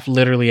laugh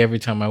literally every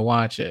time I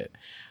watch it.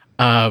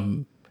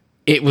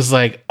 It was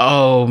like,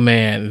 oh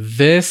man,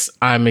 this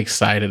I'm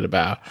excited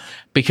about,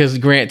 because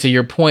Grant, to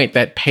your point,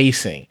 that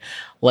pacing,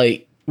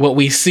 like what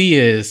we see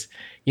is,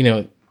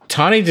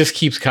 Tawny just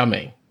keeps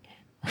coming,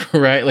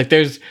 right? Like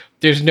there's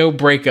no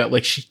breakup.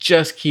 Like she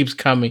just keeps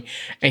coming,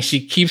 and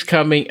she keeps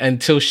coming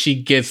until she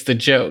gets the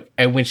joke.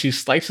 And when she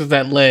slices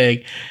that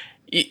leg,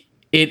 it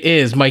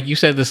is, Mike, you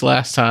said this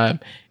last time,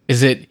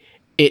 is it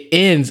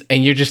ends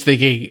and you're just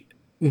thinking,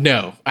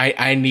 no,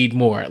 I need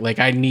more. Like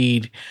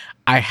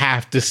I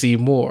have to see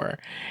more.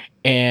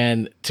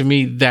 And to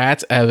me,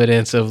 that's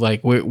evidence of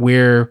like,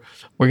 we're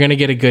going to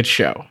get a good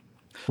show.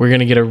 We're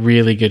going to get a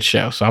really good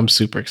show. So I'm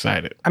super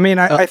excited. I mean,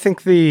 I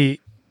think the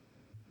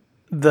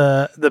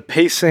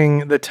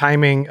pacing, the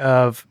timing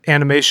of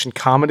animation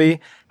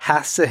comedy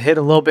has to hit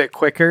a little bit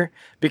quicker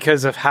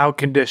because of how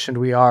conditioned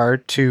we are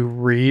to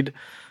read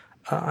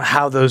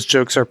how those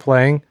jokes are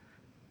playing.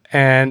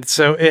 And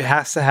so it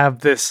has to have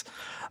this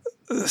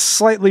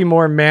slightly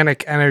more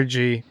manic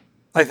energy.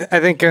 I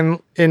think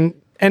in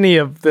any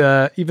of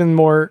the even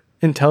more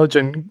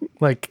intelligent,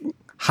 like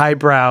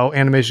highbrow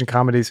animation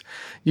comedies,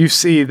 you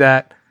see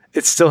that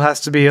it still has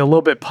to be a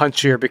little bit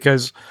punchier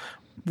because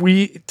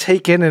we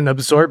take in and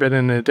absorb it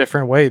in a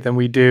different way than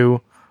we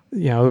do,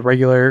 the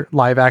regular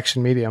live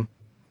action medium.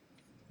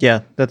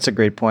 Yeah, that's a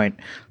great point.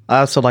 I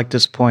also like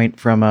this point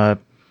from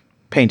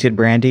Painted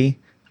Brandy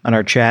on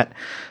our chat.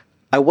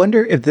 I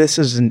wonder if this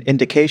is an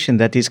indication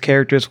that these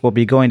characters will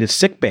be going to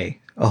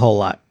sickbay a whole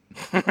lot.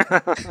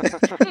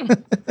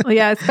 Well,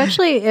 yeah,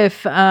 especially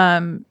if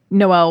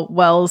Noelle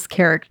Wells'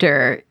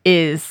 character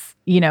is,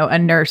 a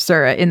nurse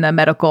or in the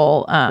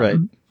medical,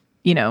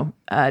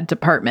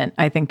 department.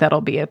 I think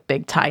that'll be a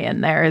big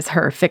tie-in there, is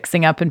her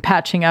fixing up and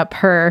patching up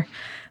her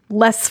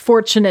less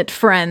fortunate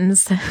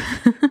friends.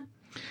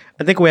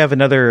 I think we have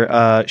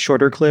another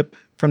shorter clip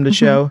from the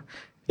show.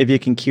 If you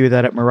can cue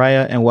that up,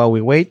 Mariah. And while we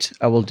wait,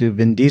 I will do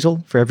Vin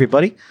Diesel for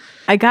everybody.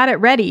 I got it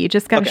ready. You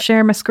just got to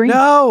share my screen.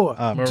 No,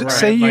 just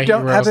say you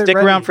don't have it Stick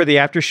ready. around for the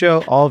after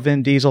show. All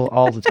Vin Diesel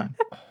all the time.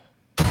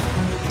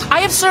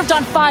 I have served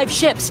on 5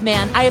 ships,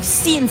 man. I have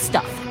seen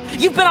stuff.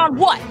 You've been on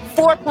what?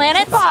 4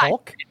 planets? 5.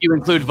 If you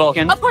include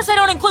Vulcan. Of course I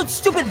don't include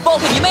stupid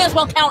Vulcan. You may as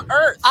well count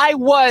Earth. I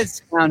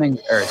was counting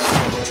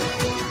Earth.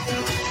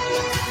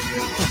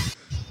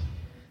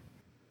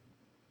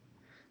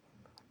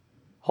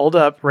 Hold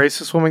up.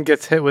 Racist woman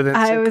gets hit with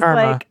instant I was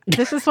karma. like,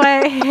 this is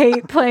why I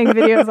hate playing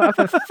videos off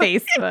of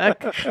Facebook.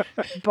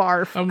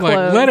 Barf. I'm clothes.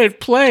 like, let it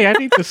play. I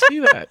need to see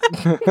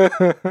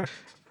that.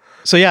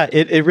 So yeah,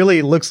 it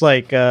really looks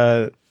like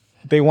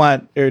they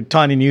want, or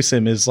Tawny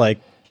Newsome is like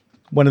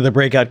one of the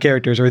breakout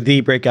characters, or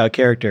the breakout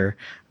character.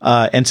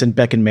 Ensign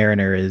Beckon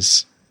Mariner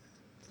is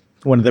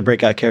one of the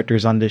breakout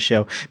characters on this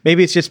show.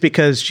 Maybe it's just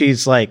because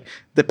she's like,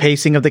 the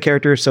pacing of the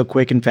character is so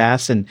quick and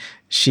fast, and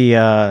she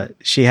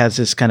has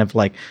this kind of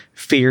like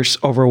fierce,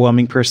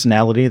 overwhelming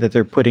personality that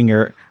they're putting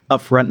her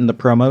up front in the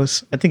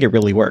promos. I think it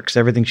really works.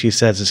 Everything she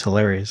says is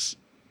hilarious.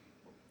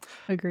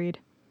 Agreed.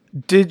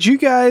 Did you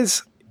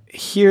guys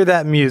hear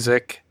that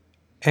music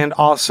and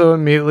also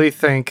immediately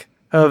think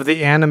of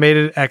the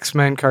animated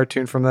X-Men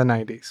cartoon from the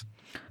 90s?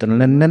 Dun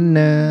dun dun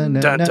dun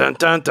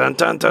dun dun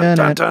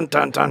dun dun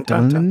dun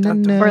dun dun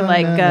dun. Or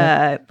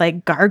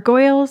like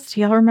gargoyles.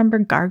 Do y'all remember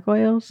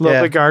gargoyles?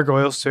 Love the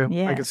gargoyles too.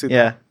 Yeah. I can see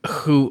Yeah,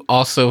 Who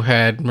also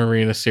had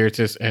Marina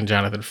Sirtis and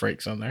Jonathan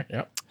Frakes on there.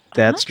 Yep.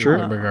 that's true.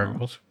 Remember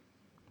Gargoyles?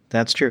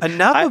 That's true. that.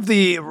 Enough of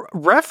the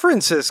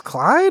references,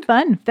 Clyde.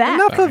 Fun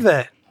fact. Enough of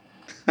it.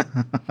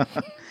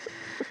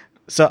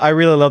 So I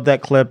really love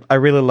that clip. I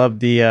really love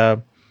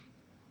the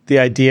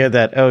idea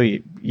that, oh,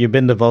 you've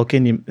been to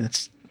Vulcan.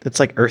 It's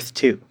like Earth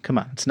 2. Come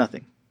on, it's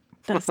nothing.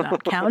 Does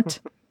not count.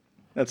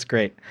 That's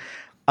great.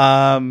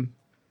 All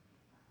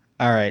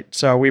right.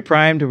 So are we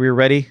primed? Are we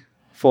ready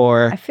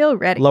for I feel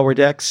ready. Lower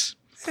Decks?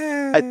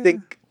 I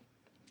think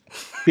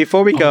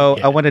Before we go,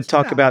 yes. I want to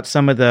talk about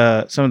some of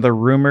the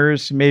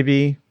rumors.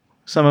 Maybe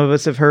some of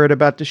us have heard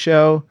about the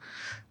show.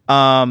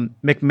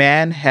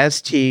 McMahon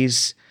has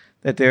teased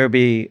that there will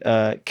be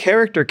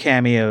character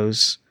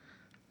cameos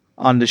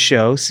on the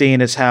show,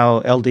 seeing as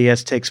how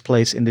LDS takes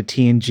place in the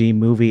TNG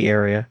movie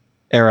era.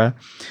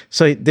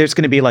 So there's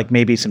going to be like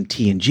maybe some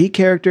TNG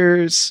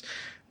characters,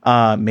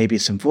 maybe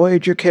some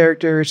Voyager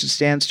characters. It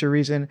stands to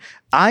reason.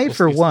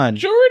 For one,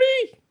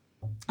 Geordi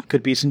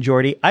could be some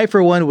Geordi. I,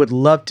 for one, would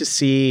love to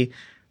see,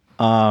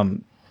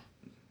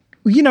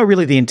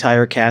 really the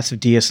entire cast of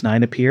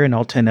DS9 appear in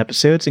all 10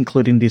 episodes,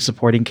 including the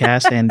supporting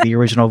cast and the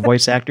original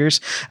voice actors.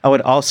 I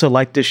would also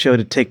like this show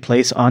to take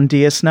place on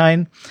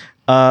DS9.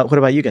 What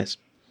about you guys?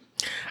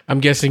 I'm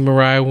guessing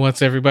Mariah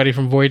wants everybody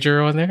from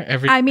Voyager on there.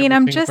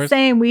 I'm just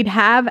saying we'd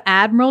have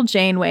Admiral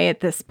Janeway at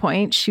this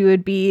point. She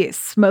would be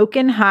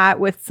smoking hot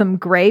with some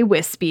gray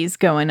wispies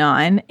going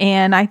on,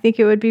 and I think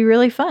it would be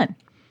really fun.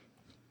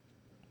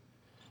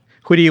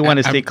 Who do you want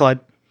to see,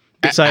 Claude?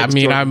 Besides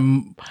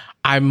Jordan?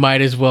 I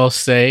might as well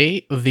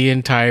say the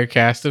entire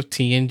cast of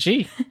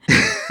TNG.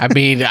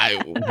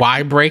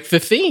 Why break the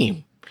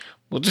theme?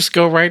 We'll just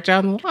go right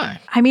down the line.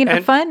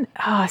 A fun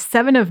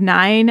 7 of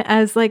 9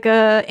 as like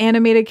a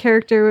animated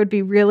character would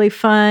be really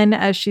fun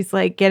as she's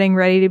like getting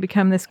ready to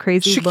become this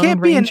crazy She Lone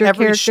can't be Ranger in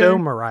every character. show,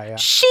 Mariah.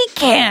 She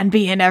can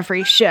be in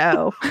every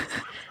show.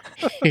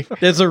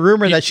 There's a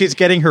rumor that she's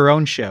getting her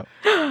own show.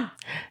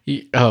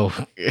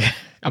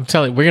 I'm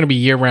telling you, we're going to be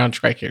year-round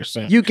Trek here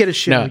soon. You get a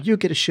show. No. You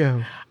get a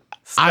show.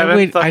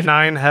 7th of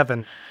 9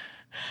 heaven.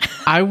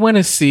 I want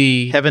to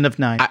see Heaven of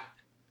 9.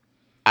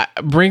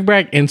 bring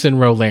back Ensign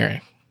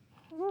Rolaren.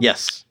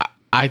 Yes.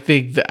 I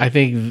think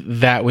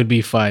that would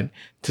be fun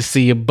to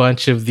see a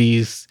bunch of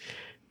these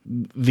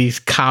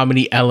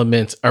comedy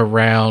elements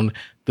around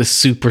the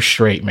super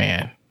straight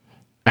man.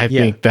 I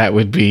think that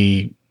would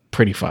be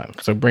pretty fun.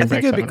 So I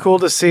think it'd be cool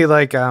to see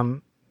like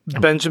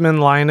Benjamin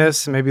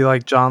Linus, maybe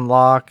like John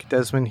Locke,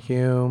 Desmond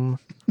Hume.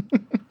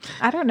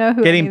 I don't know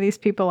who any of these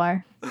people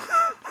are.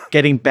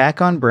 Getting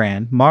back on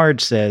brand,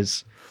 Marge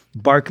says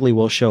Barkley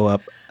will show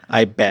up.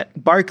 I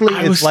bet. Barkley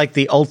is like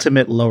the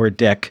ultimate lower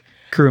deck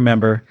crew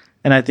member,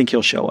 and I think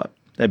he'll show up.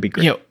 That'd be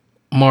great.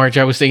 Marge,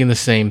 I was thinking the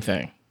same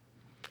thing.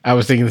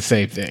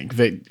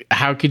 That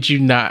how could you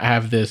not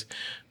have this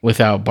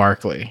without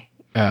Barkley?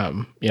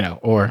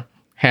 Or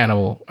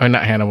Hannibal, or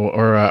not Hannibal,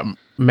 or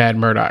Mad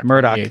Murdoch.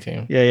 Murdoch.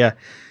 Yeah.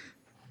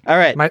 All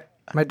right. My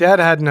dad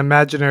had an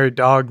imaginary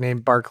dog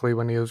named Barkley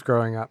when he was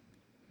growing up.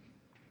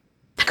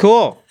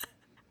 Cool.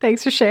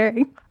 Thanks for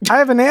sharing. I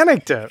have an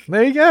anecdote.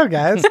 There you go,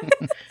 guys.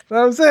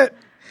 That was it.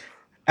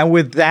 And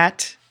with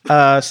that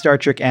Star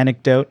Trek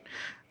anecdote,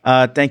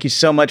 thank you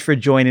so much for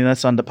joining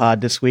us on the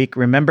pod this week.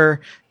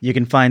 Remember, you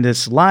can find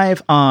us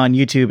live on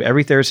YouTube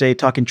every Thursday,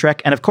 Talking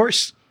Trek. And of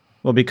course,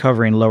 we'll be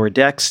covering Lower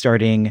Decks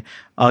starting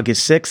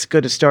August 6th.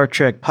 Go to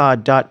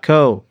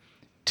StarTrekPod.co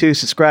to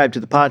subscribe to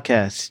the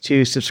podcast,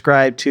 to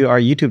subscribe to our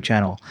YouTube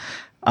channel,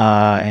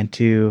 and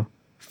to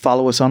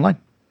follow us online.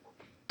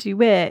 Do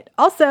it.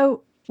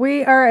 Also,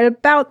 we are at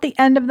about the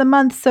end of the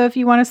month, so if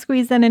you want to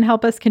squeeze in and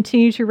help us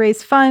continue to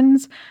raise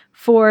funds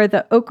for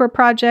the Okra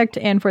Project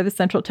and for the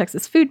Central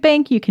Texas Food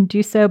Bank, you can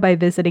do so by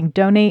visiting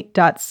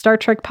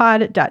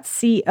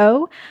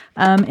donate.startrekpod.co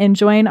and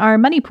join our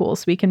money pool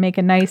so we can make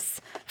a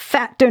nice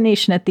fat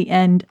donation at the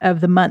end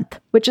of the month,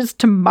 which is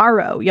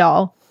tomorrow,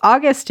 y'all.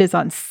 August is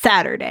on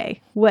Saturday.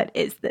 What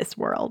is this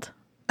world?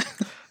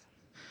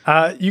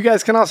 You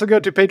guys can also go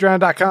to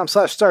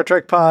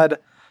patreon.com/StarTrekPod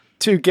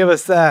to give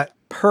us that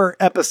per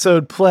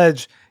episode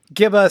pledge.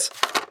 Give us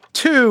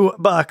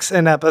 $2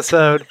 an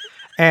episode.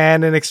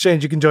 And in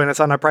exchange, you can join us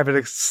on our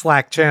private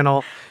Slack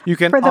channel. You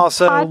can For the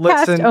also podcast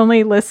listen.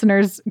 Only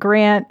listeners,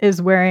 Grant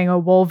is wearing a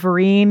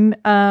Wolverine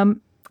glove.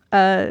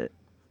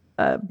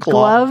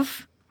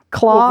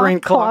 Wolverine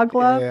claw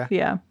glove.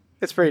 Yeah.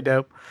 It's pretty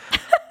dope.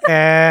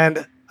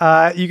 And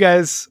you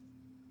guys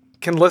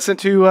can listen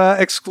to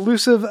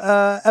exclusive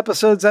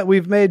episodes that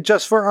we've made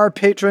just for our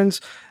patrons,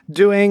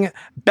 doing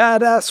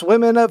Badass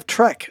Women of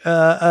Trek,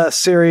 a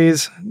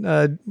series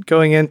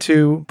going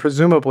into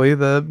presumably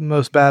the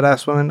most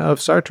badass women of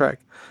Star Trek.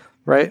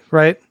 Right?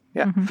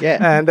 Yeah. Mm-hmm. Yeah.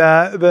 And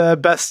the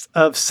Best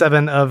of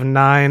 7 of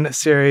 9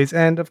 series.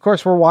 And of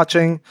course, we're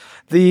watching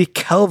the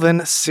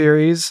Kelvin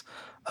series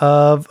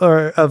of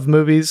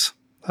movies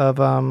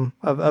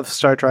of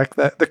Star Trek,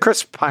 the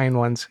Chris Pine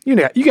ones. You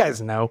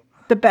guys know.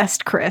 The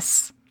best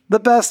Chris.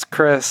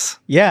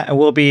 Yeah, and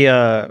we'll be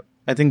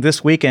I think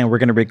this weekend we're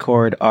going to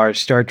record our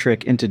Star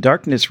Trek Into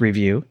Darkness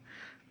review.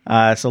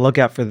 So look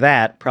out for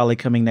that, probably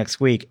coming next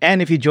week.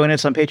 And if you join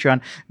us on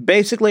Patreon,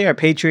 basically our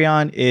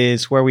Patreon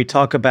is where we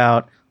talk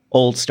about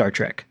old Star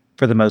Trek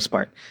for the most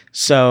part.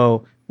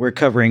 So we're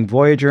covering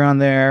Voyager on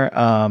there,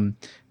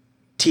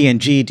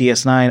 TNG,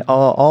 DS9,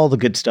 all the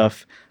good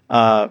stuff.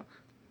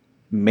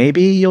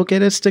 Maybe you'll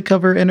get us to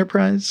cover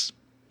Enterprise.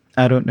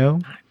 I don't know.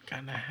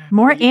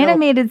 More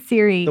animated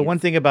series. The one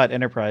thing about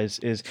Enterprise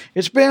is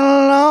it's been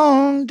a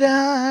long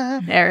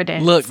time. There it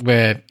is. Look,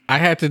 man, I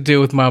had to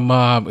deal with my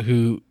mom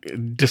who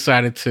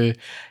decided to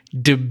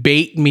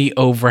debate me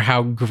over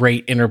how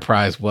great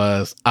Enterprise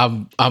was.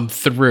 I'm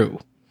through.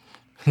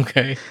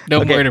 Okay,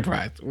 no more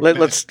Enterprise.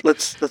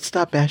 Let's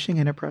stop bashing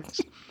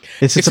Enterprise.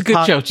 It's a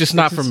good show, just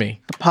not for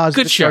me. A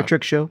positive Good Star show.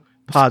 Trek show.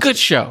 Good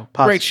show.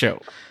 Great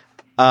show.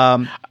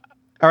 All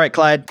right,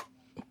 Clyde.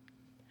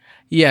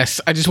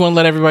 Yes, I just want to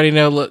let everybody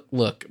know,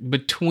 look,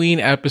 between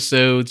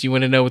episodes, you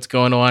want to know what's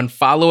going on,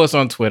 follow us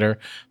on Twitter,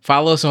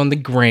 follow us on the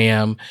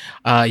gram.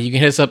 You can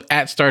hit us up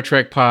at Star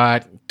Trek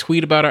Pod,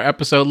 tweet about our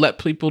episode, let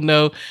people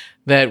know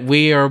that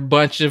we are a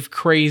bunch of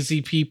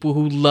crazy people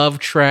who love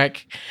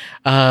Trek,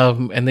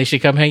 and they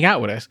should come hang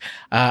out with us.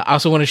 I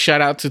also want to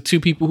shout out to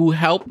two people who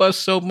help us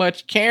so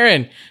much.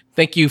 Karen,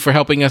 thank you for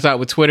helping us out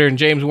with Twitter, and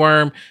James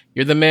Worm,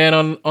 you're the man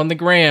on the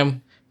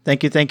gram.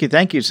 Thank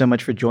you so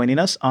much for joining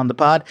us on the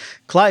pod.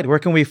 Clyde, where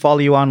can we follow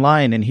you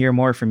online and hear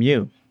more from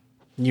you?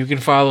 You can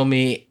follow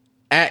me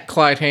at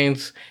Clyde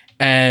Haynes,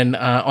 and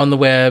on the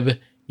web,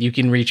 you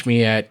can reach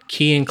me at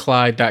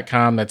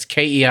keyandclyde.com. That's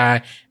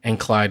KEI and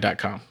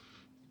Clyde.com.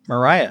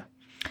 Mariah.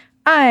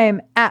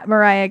 I'm at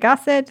Mariah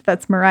Gossett.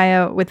 That's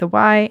Mariah with a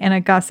Y and a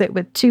Gossett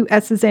with 2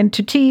 S's and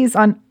 2 T's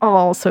on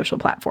all social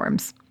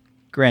platforms.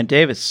 Grant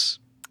Davis.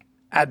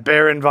 At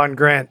Baron Von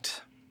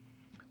Grant.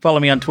 Follow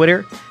me on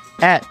Twitter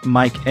at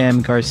Mike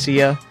M.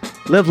 Garcia.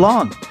 Live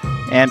long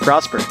and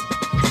prosper.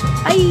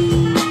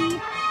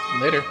 Bye.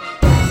 Later.